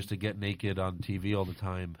because she used to get naked on TV all the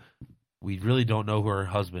time, we really don't know who her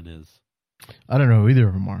husband is. I don't know who either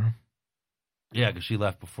of them are. Yeah, because she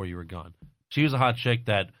left before you were gone. She was a hot chick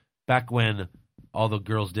that back when all the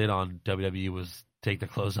girls did on WWE was take their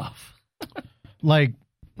clothes off. Like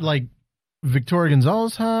Victoria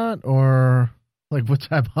Gonzalez hot, or like what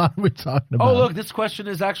type of hot are we talking about? Oh, look, this question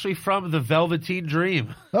is actually from the Velveteen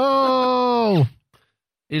Dream. Oh!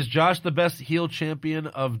 Is Josh the best heel champion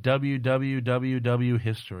of WWW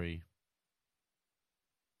history?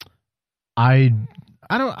 I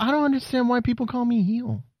don't understand why people call me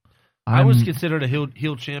heel. I was considered a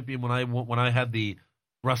heel champion when I had the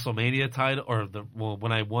WrestleMania title, or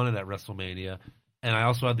when I won it at WrestleMania, and I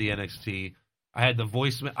also had the NXT. I had the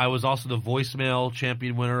voicemail. I was also the voicemail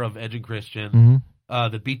champion winner of Edge and Christian,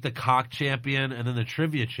 the Beat the Cock champion, and then the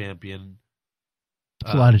Trivia champion.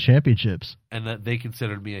 It's a lot of championships, and that they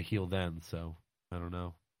considered me a heel then. So I don't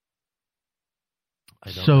know.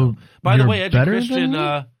 So by the way, Edge and Christian,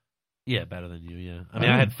 yeah, better than you. Yeah, I mean,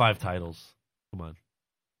 I had 5 titles. Come on.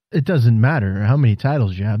 It doesn't matter how many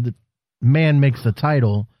titles you have. The man makes the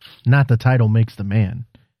title, not the title makes the man.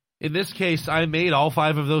 In this case, I made all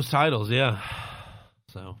 5 of those titles. Yeah.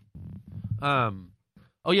 So, again,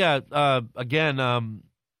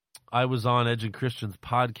 I was on Edge and Christian's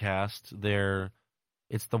podcast.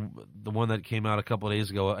 It's the one that came out a couple of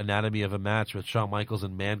days ago, Anatomy of a Match with Shawn Michaels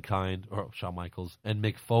and Mankind, or Shawn Michaels and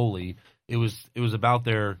Mick Foley. It was about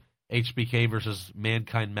their HBK versus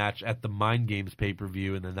Mankind match at the Mind Games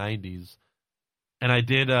pay-per-view in the 90s. And I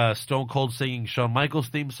did Stone Cold singing Shawn Michaels'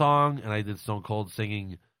 theme song, and I did Stone Cold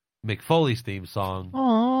singing Mick Foley's theme song.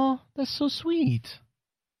 Aw, that's so sweet.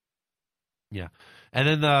 Yeah. And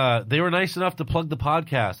then they were nice enough to plug the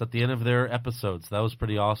podcast at the end of their episodes. That was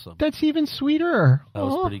pretty awesome. That's even sweeter. That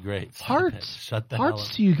was pretty great. Hearts. Shut the hell up.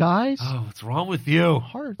 Hearts to you guys. Oh, what's wrong with you?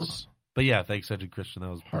 Hearts. But yeah, thanks, Edge and Christian. That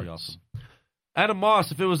was pretty Hearts. awesome. Adam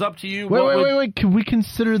Moss, if it was up to you... Wait. Can we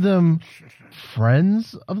consider them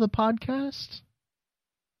friends of the podcast?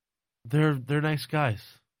 They're nice guys.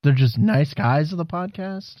 They're just nice guys of the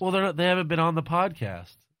podcast? Well, they haven't been on the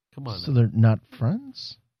podcast. Come on. So they're not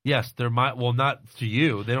friends? Yes, they're not to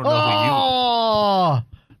you. They don't know who you...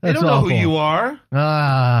 They don't know who you are.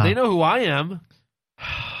 They know who I am.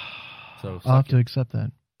 So I'll have to accept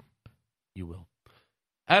that. You will.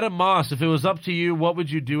 Adam Moss, if it was up to you, what would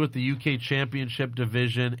you do with the UK Championship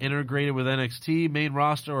division? Integrated with NXT, main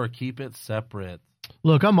roster, or keep it separate?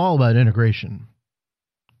 Look, I'm all about integration.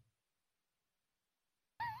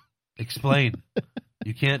 Explain.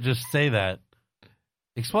 You can't just say that.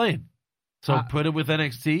 Explain. So put it with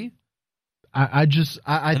NXT? I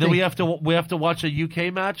then we have to watch a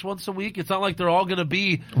UK match once a week. It's not like they're all going to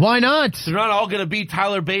be. Why not? They're not all going to be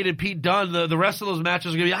Tyler Bate and Pete Dunne. The rest of those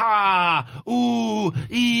matches are going to be ooh,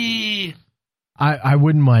 ee. I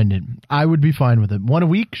wouldn't mind it. I would be fine with it. One a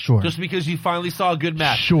week, sure. Just because you finally saw a good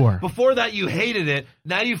match, sure. Before that, you hated it.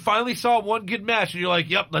 Now you finally saw one good match, and you're like,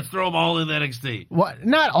 "Yep, let's throw them all in NXT." What?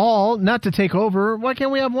 Not all. Not to take over. Why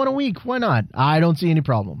can't we have one a week? Why not? I don't see any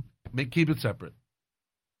problem. Keep it separate.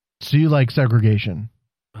 So you like segregation?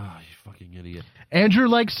 Oh, you fucking idiot. Andrew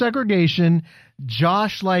likes segregation.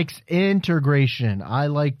 Josh likes integration. I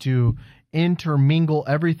like to intermingle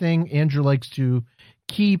everything. Andrew likes to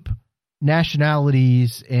keep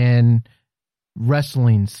nationalities and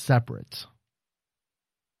wrestling separate.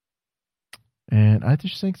 And I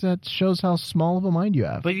just think that shows how small of a mind you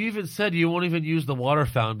have. But you even said you won't even use the water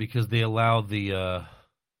fountain because they allow the,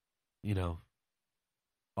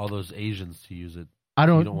 all those Asians to use it. You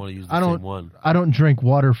don't want to use the same one. I don't drink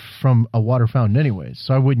water from a water fountain anyways,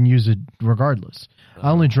 so I wouldn't use it regardless. I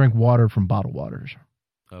only drink water from bottled waters.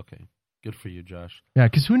 Okay. Good for you, Josh. Yeah,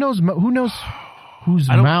 because who knows whose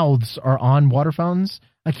mouths are on water fountains?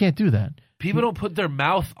 I can't do that. People don't put their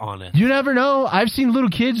mouth on it. You never know. I've seen little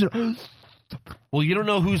kids. Well, you don't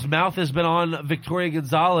know whose mouth has been on Victoria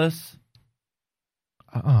Gonzalez.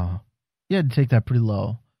 You had to take that pretty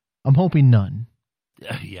low. I'm hoping none.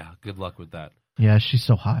 Yeah, good luck with that. Yeah, she's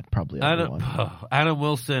so hot. Probably everyone. Adam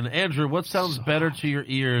Wilson. Andrew, what sounds better to your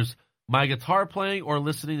ears? My guitar playing or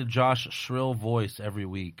listening to Josh's shrill voice every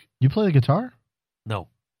week? You play the guitar? No.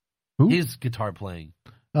 Who? His guitar playing.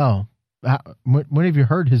 Oh. When have you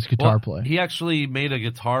heard his guitar play? He actually made a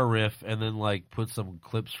guitar riff and then like put some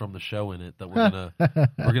clips from the show in it that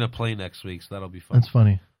we're gonna play next week, so that'll be fun. That's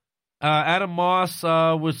funny. Adam Moss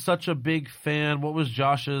was such a big fan. What was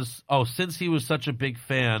Josh's? Oh, since he was such a big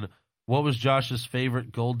fan, what was Josh's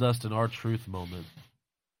favorite Goldust and R-Truth moment?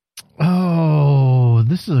 Oh,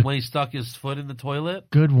 this is a When he stuck his foot in the toilet.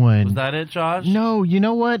 good one. Was that it, Josh? No, you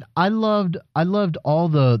know what? I loved all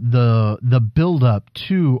the build up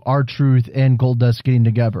to R-Truth and Goldust getting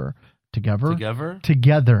together.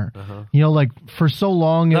 Together. Uh-huh. You know, like for so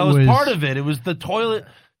long That it was part of it. It was the toilet,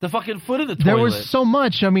 the fucking foot in the toilet. There was so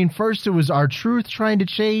much. I mean, first it was R-Truth trying to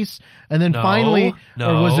chase, and then No, finally,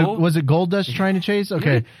 no. or was it Goldust trying to chase?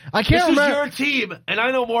 Okay, I can't This remember. is your team, and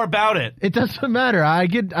I know more about it. It doesn't matter. I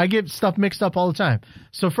get stuff mixed up all the time.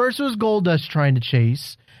 So first it was Goldust trying to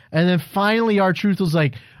chase, and then finally R-Truth was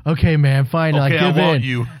like, "Okay, man, fine, Okay, give I want in."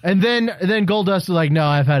 you. And then Goldust was like, "No,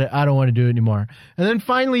 I've had it. I don't want to do it anymore." And then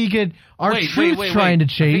finally you get R-Truth trying to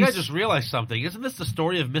chase. I think I just realized something. Isn't this the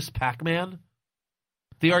story of Miss Pac-Man?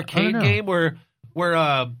 The arcade know. game where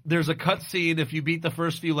there's a cutscene if you beat the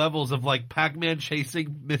first few levels of like Pac-Man chasing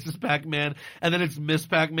Mrs. Pac-Man, and then it's Miss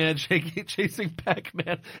Pac-Man chasing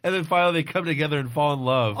Pac-Man, and then finally they come together and fall in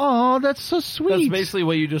love. Oh, that's so sweet. That's basically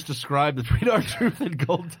what you just described between R-Truth and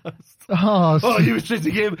Goldust. Oh, He was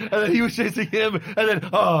chasing him, and then he was chasing him, and then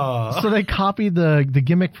so they copied the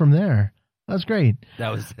gimmick from there. That's great. that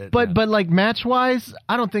was it. But like match wise,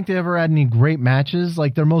 I don't think they ever had any great matches.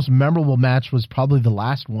 Like their most memorable match was probably the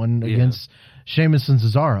last one against Sheamus and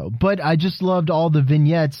Cesaro. But I just loved all the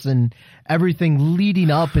vignettes and everything leading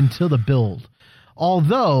up until the build.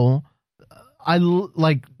 Although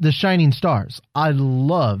like the Shining Stars. I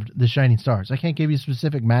loved the Shining Stars. I can't give you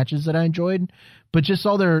specific matches that I enjoyed, but just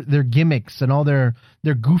all their gimmicks and all their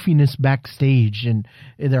goofiness backstage and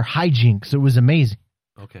their hijinks. It was amazing.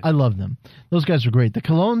 okay. I love them. Those guys are great. The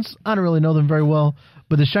Colognes, I don't really know them very well,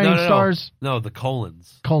 but the Shining Stars, No, the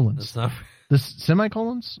colons. colons. That's not. The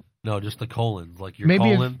semicolons? No, just the colons. Like your Maybe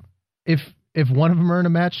colon. If one of them are in a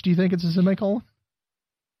match, do you think it's a semicolon?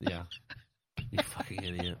 Yeah. You fucking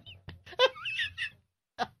idiot.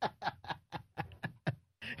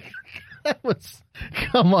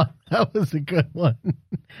 Come on, that was a good one.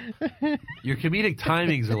 Your comedic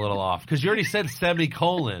timing's a little off because you already said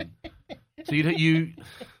semicolon. So you.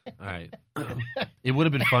 All right. It would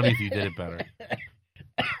have been funny if you did it better.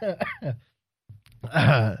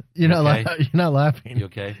 You're not Okay. you're not laughing. You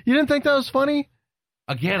okay? You didn't think that was funny?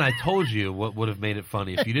 Again, I told you what would have made it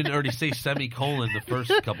funny if you didn't already say semicolon the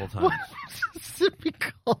first couple times.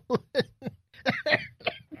 Semicolon.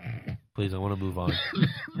 Please, I want to move on.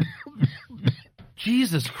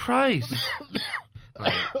 Jesus Christ! All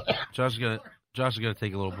right. Josh is gonna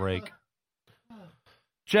take a little break.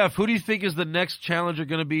 Jeff, who do you think is the next challenger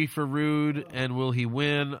going to be for Rude, and will he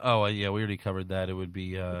win? Oh, yeah, we already covered that. It would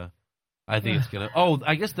be, I think it's going to... Oh,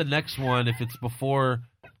 I guess the next one, if it's before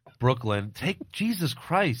Brooklyn, Jesus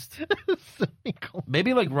Christ.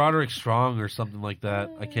 Maybe like Roderick Strong or something like that.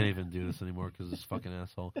 I can't even do this anymore because this fucking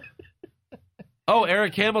asshole. Oh,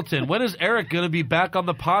 Eric Hamilton. When is Eric going to be back on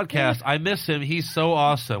the podcast? I miss him. He's so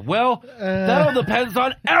awesome. Well, that all depends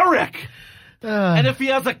on Eric. And if he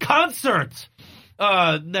has a concert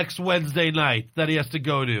next Wednesday night that he has to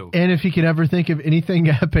go to. And if he can ever think of anything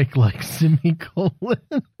epic like semicolon.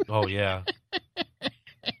 Oh, yeah.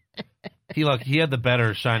 He had the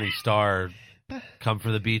better Shining Star. Come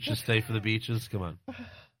for the beaches, stay for the beaches. Come on.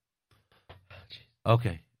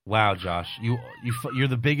 Okay. Wow, Josh. You're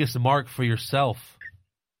the biggest mark for yourself.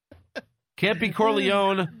 Can't be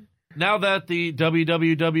Corleone. Now that the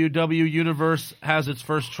WWW Universe has its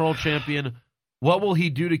first troll champion, what will he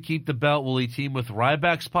do to keep the belt? Will he team with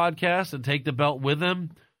Ryback's podcast and take the belt with him?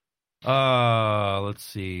 Let's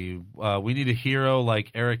see. We need a hero like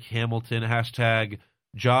Eric Hamilton. Hashtag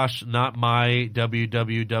Josh, not my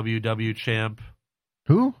WWW champ.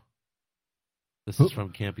 Who? This is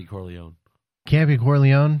from Campy Corleone. Campy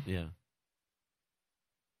Corleone? Yeah.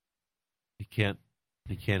 He can't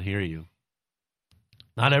hear you.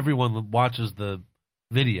 Not everyone watches the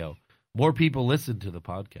video. More people listen to the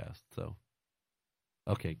podcast, so.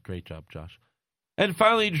 Okay, great job, Josh. And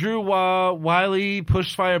finally, Drew Wiley,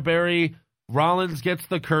 Pushfire Barry, Rollins gets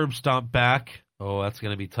the curb stomp back. Oh, that's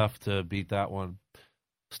going to be tough to beat that one.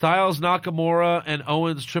 Styles, Nakamura, and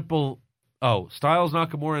Owens triple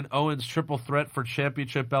threat for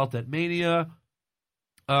championship belt at Mania.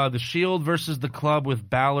 The Shield versus the Club with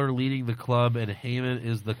Balor leading the club and Heyman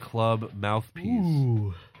is the club mouthpiece.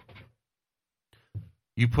 Ooh.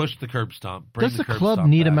 You push the curb stomp. Bring Does the curb club stomp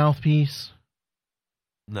need a back. mouthpiece?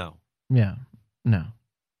 No, Yeah. No.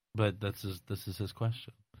 but this is his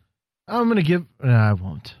question. I'm going to give... No, I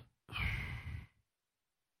won't.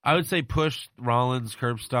 I would say push Rollins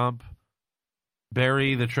curb stomp,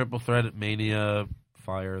 bury the triple threat at Mania,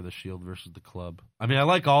 fire the Shield versus the club. I mean, I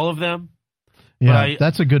like all of them. Yeah,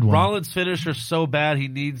 that's a good one. Rollins' finisher so bad he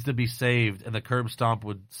needs to be saved, and the curb stomp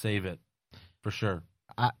would save it for sure.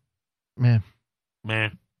 Man.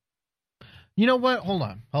 Man, You know what? Hold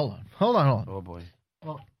on. oh boy.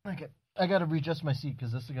 Well, okay. I got to readjust my seat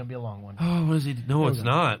because this is going to be a long one. Oh, what is he? No, it's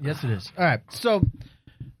not. Yes, it is. All right. So,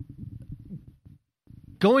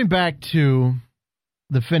 going back to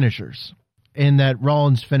the finishers, and that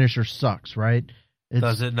Rollins finisher sucks, right? It's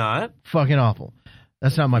Does it not? fucking awful.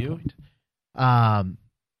 That's not my you. point.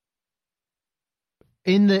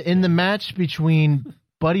 In the match between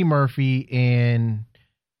Buddy Murphy and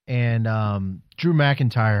Drew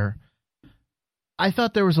McIntyre, I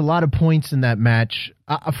thought there was a lot of points in that match.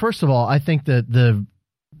 First of all, I think that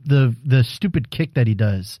the stupid kick that he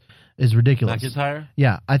does is ridiculous. McIntyre?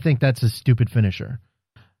 Yeah, I think that's a stupid finisher.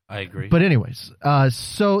 I agree. But anyways,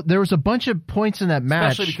 so there was a bunch of points in that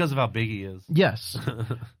match. Especially because of how big he is. Yes.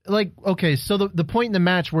 Like, okay, so the point in the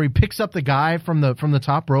match where he picks up the guy from the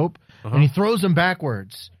top rope and he throws him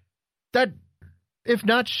backwards, that, if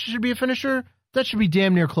not should be a finisher, that should be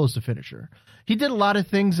damn near close to finisher. He did a lot of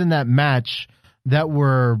things in that match that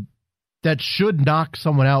should knock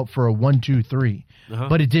someone out for a 1-2-3,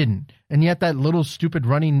 but it didn't. And yet that little stupid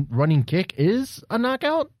running kick is a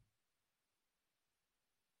knockout?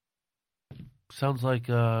 Sounds like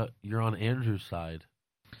you're on Andrew's side.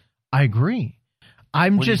 I agree.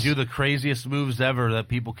 When you do the craziest moves ever that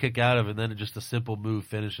people kick out of, and then just a simple move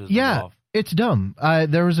finishes them Yeah, off. it's dumb.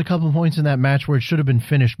 There was a couple of points in that match where it should have been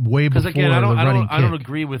finished way before Because again, I running don't kick.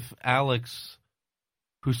 agree with Alex,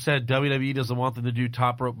 who said WWE doesn't want them to do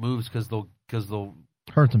top rope moves because they'll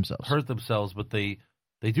Hurt themselves. hurt themselves, but they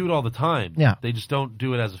do it all the time. Yeah. They just don't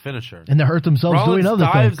do it as a finisher. And they hurt themselves Rollins doing other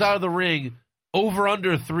dives things. out of the ring over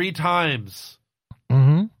under 3 times.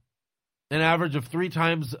 Mm-hmm. An average of 3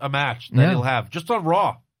 times a match that he'll have just on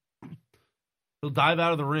Raw. He'll dive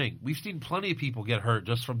out of the ring. We've seen plenty of people get hurt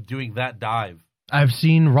just from doing that dive. I've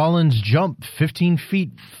seen Rollins jump 15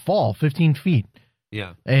 feet, fall 15 feet,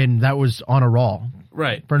 Yeah, and that was on a Raw.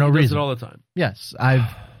 right. For no he does reason. it all the time. Yes, I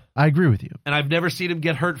agree with you. And I've never seen him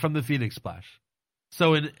get hurt from the Phoenix Splash.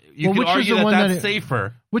 So you Well, could which is argue the one that's that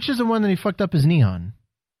safer. Which is the one that he fucked up his knee on?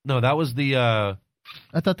 No, that was the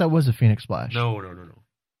I thought that was a Phoenix Splash. no.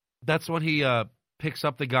 That's when he picks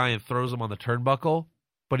up the guy and throws him on the turnbuckle.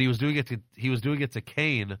 But he was doing it to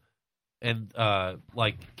Kane, and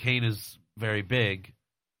like Kane is very big.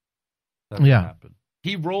 That's what happened.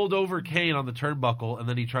 He rolled over Kane on the turnbuckle, and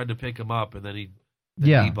then he tried to pick him up, and then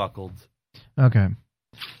he buckled. Okay.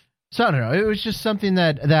 So I don't know. It was just something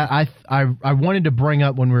that I wanted to bring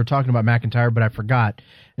up when we were talking about McIntyre, but I forgot,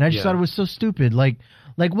 and I just thought it was so stupid. Like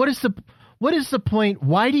what is the point?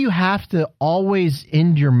 Why do you have to always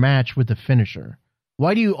end your match with a finisher?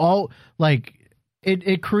 Why do you all like?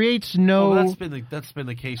 It creates no. Well, that's been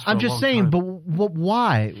the case. For I'm a just long saying, time. but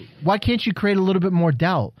why? Why can't you create a little bit more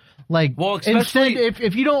doubt? Like, Well, instead, especially-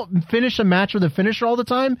 if you don't finish a match with a finisher all the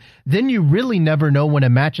time, then you really never know when a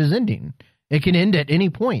match is ending. It can end at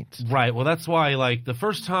any point. Right. Well, that's why, the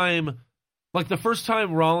first time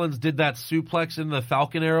Rollins did that suplex in the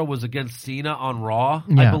Falcon Arrow was against Cena on Raw,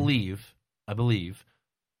 Yeah. I believe.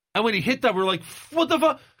 And when he hit that, we're like, what the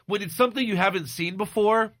fuck? When it's something you haven't seen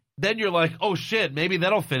before, then you're like, oh shit, maybe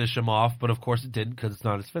that'll finish him off. But of course it didn't because it's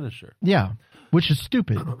not his finisher. Yeah, which is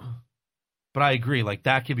stupid. But I agree,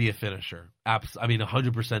 that could be a finisher.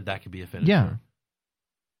 100% that could be a finisher. Yeah.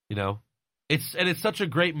 You know? It's such a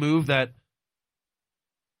great move that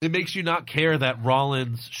it makes you not care that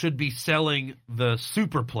Rollins should be selling the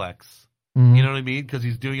superplex. Mhm. You know what I mean? Because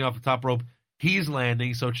he's doing it off the top rope. He's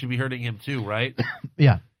landing, so it should be hurting him too, right?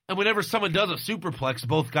 Yeah, And whenever someone does a superplex,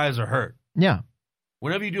 both guys are hurt. yeah.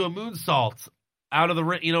 Whenever you do a moonsault out of the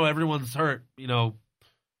ring, everyone's hurt,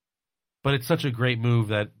 But it's such a great move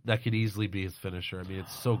that could easily be his finisher. I mean,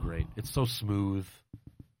 it's so great. It's so smooth.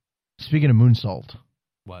 Speaking of moonsault,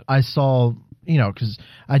 What? I saw, because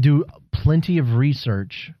I do plenty of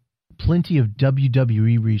research, plenty of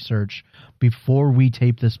WWE research before we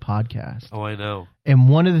tape this podcast. Oh, I know. And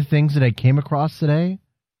one of the things that I came across today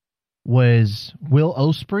was Will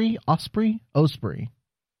Ospreay.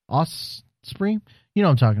 You know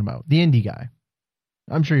what I'm talking about. The indie guy.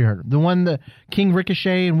 I'm sure you heard him. The one that King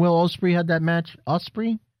Ricochet and Will Ospreay had that match.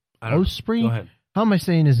 Ospreay? I don't know. Ospreay? Go ahead. How am I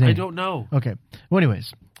saying his name? I don't know. Okay. Well,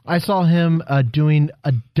 anyways, I saw him doing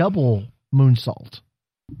a double moonsault,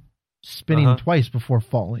 spinning twice before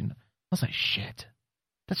falling. I was like, shit,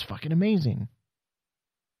 that's fucking amazing.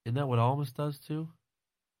 Isn't that what Almas does too?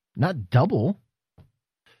 Not double.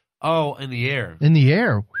 Oh, in the air. In the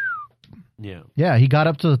air. Yeah. Yeah, he got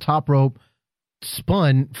up to the top rope,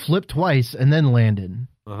 spun, flipped twice, and then landed.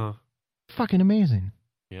 Uh-huh. Fucking amazing.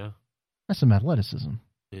 Yeah. That's some athleticism.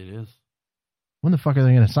 It is. When the fuck are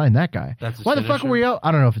they going to sign that guy? That's his Why the fuck finisher? were you out?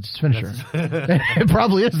 I don't know if it's his finisher. It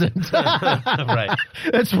probably isn't. Right.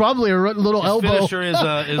 It's probably a little His elbow. finisher is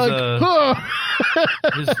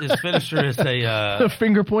his finisher is a a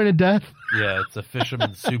finger pointed death. yeah, it's a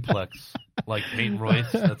fisherman suplex. Like Peyton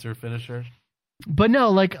Royce, that's her finisher. But no,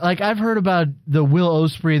 like I've heard about the Will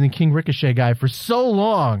Ospreay and the King Ricochet guy for so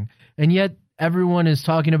long, and yet everyone is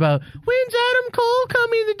talking about when's Adam Cole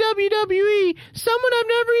coming to WWE? Someone I've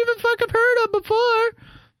never even fucking heard of before.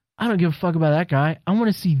 I don't give a fuck about that guy. I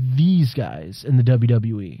want to see these guys in the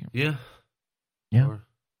WWE. Yeah. Yeah. Or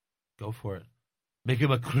go for it. Make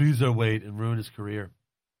him a cruiserweight and ruin his career.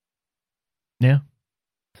 Yeah.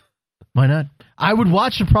 Why not? I would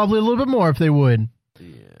watch it probably a little bit more if they would.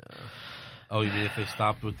 Yeah. Oh, you mean if they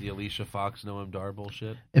stopped with the Alicia Fox, Noam Dar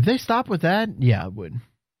bullshit? If they stop with that, yeah, I would.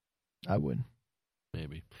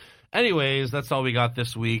 Maybe. Anyways, that's all we got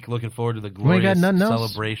this week. Looking forward to the We got glorious nothing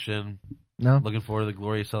else? celebration. No. Looking forward to the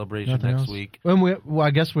glorious celebration Nothing next else? week. Well,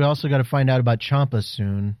 I guess we also got to find out about Ciampa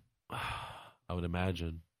soon. I would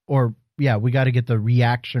imagine. Or, yeah, we got to get the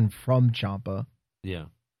reaction from Ciampa. Yeah.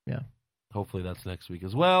 Yeah. Hopefully that's next week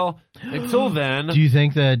as well. Until then, Do you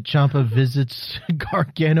think that Ciampa visits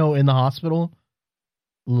Gargano in the hospital?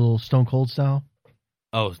 A little Stone Cold style?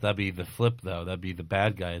 oh, so that'd be the flip though. That'd be the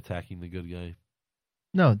bad guy attacking the good guy.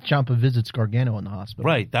 No, Ciampa visits Gargano in the hospital.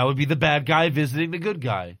 Right. That would be the bad guy visiting the good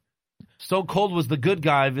guy. Stone Cold was the good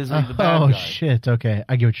guy visiting the bad Oh, guy. shit. Okay.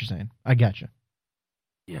 I get what you're saying. I got you.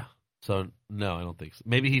 Yeah. So no, I don't think so.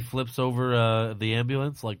 Maybe he flips over the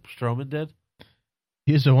ambulance like Strowman did.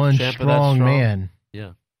 He's a one Ciampa that strong strong? man.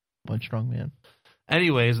 Yeah. One strong man.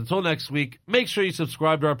 Anyways, until next week, make sure you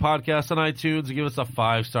subscribe to our podcast on iTunes and give us a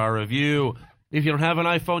 5-star review. If you don't have an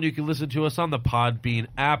iPhone, you can listen to us on the Podbean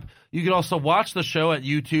app. You can also watch the show at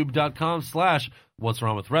youtube.com/What's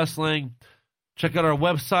Wrong with Wrestling. Check out our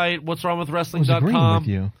website, I was agreeing what'swrongwithwrestling.com. with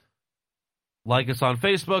you. Like us on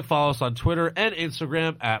Facebook, follow us on Twitter and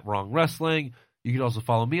Instagram at Wrong Wrestling. You can also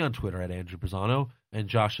follow me on Twitter at Andrew Pisano, and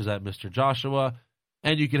Josh is at Mr. Joshua.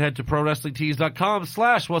 And you can head to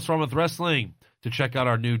ProWrestlingTees.com/What's Wrong with Wrestling to check out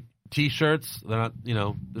our new T-shirts. They're not,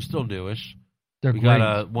 they're still newish. They're We great.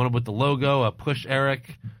 got one with the logo, a Push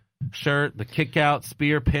Eric shirt, the Kick Out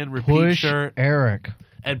Spear Pin Repeat Push shirt, Eric.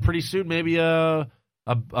 and pretty soon maybe a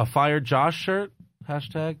Fire Josh shirt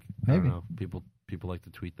hashtag. I Maybe. don't know. People like to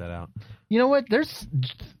tweet that out. You know what? There's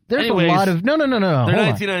Anyways, a lot of no. They're Hold on.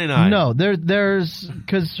 $19.99. No, there's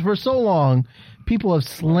because for so long people have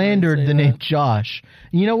slandered say the name that? Josh.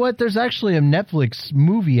 You know what? There's actually a Netflix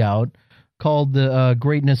movie out called The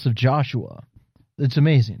Greatness of Joshua. It's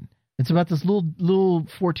amazing. It's about this little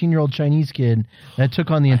 14-year-old Chinese kid that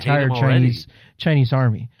took on the I hate entire him already. Chinese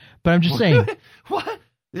army. But I'm just saying, What?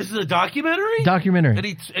 This is a documentary? documentary. And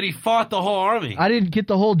he fought the whole army. I didn't get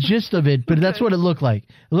the whole gist of it, but that's what it looked like.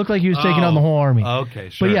 It looked like he was taking on the whole army. Okay,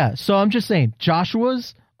 sure. But yeah, so I'm just saying,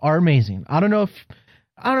 Joshuas are amazing. I don't know if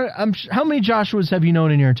how many Joshuas have you known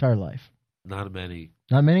in your entire life? Not many.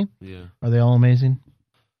 Not many. Yeah. Are they all amazing?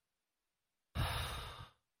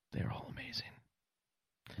 They're all amazing.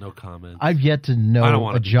 No comment. I've yet to I don't know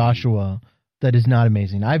wanna a be Joshua that is not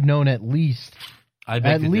amazing. I've known at least I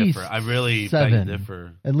beg at to least differ. I really 7. beg to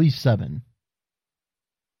differ. 7.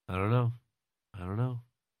 I don't know.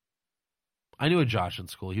 I knew a Josh in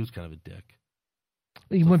school. He was kind of a dick.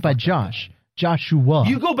 He went by Josh. Joshua.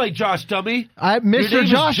 You go by Josh, dummy. Mr. Your name is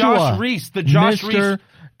Joshua. Josh Reese. The Josh Mr. Reese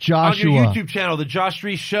Joshua. on your YouTube channel, the Josh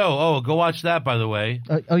Reese Show. Oh, go watch that, by the way.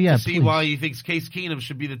 Oh yeah. To see please. why he thinks Case Keenum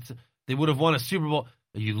should be they would have won a Super Bowl.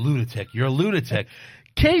 You lunatic. You're a lunatic.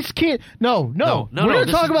 Case Keenum. No. No, We're going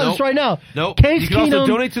to talk about this right now. No. Case You can also Keenum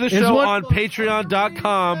donate to the is show one- on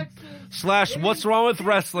patreon.com/What's Wrong with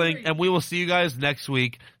Wrestling, and we will see you guys next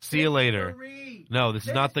week. See you later. No, this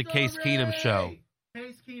is not the Case Keenum show.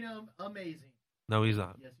 Case Keenum, amazing. No, he's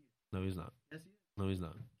not. Yes, he is. No, he's not. Yes, he is. No, he's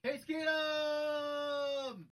not. Case Keenum!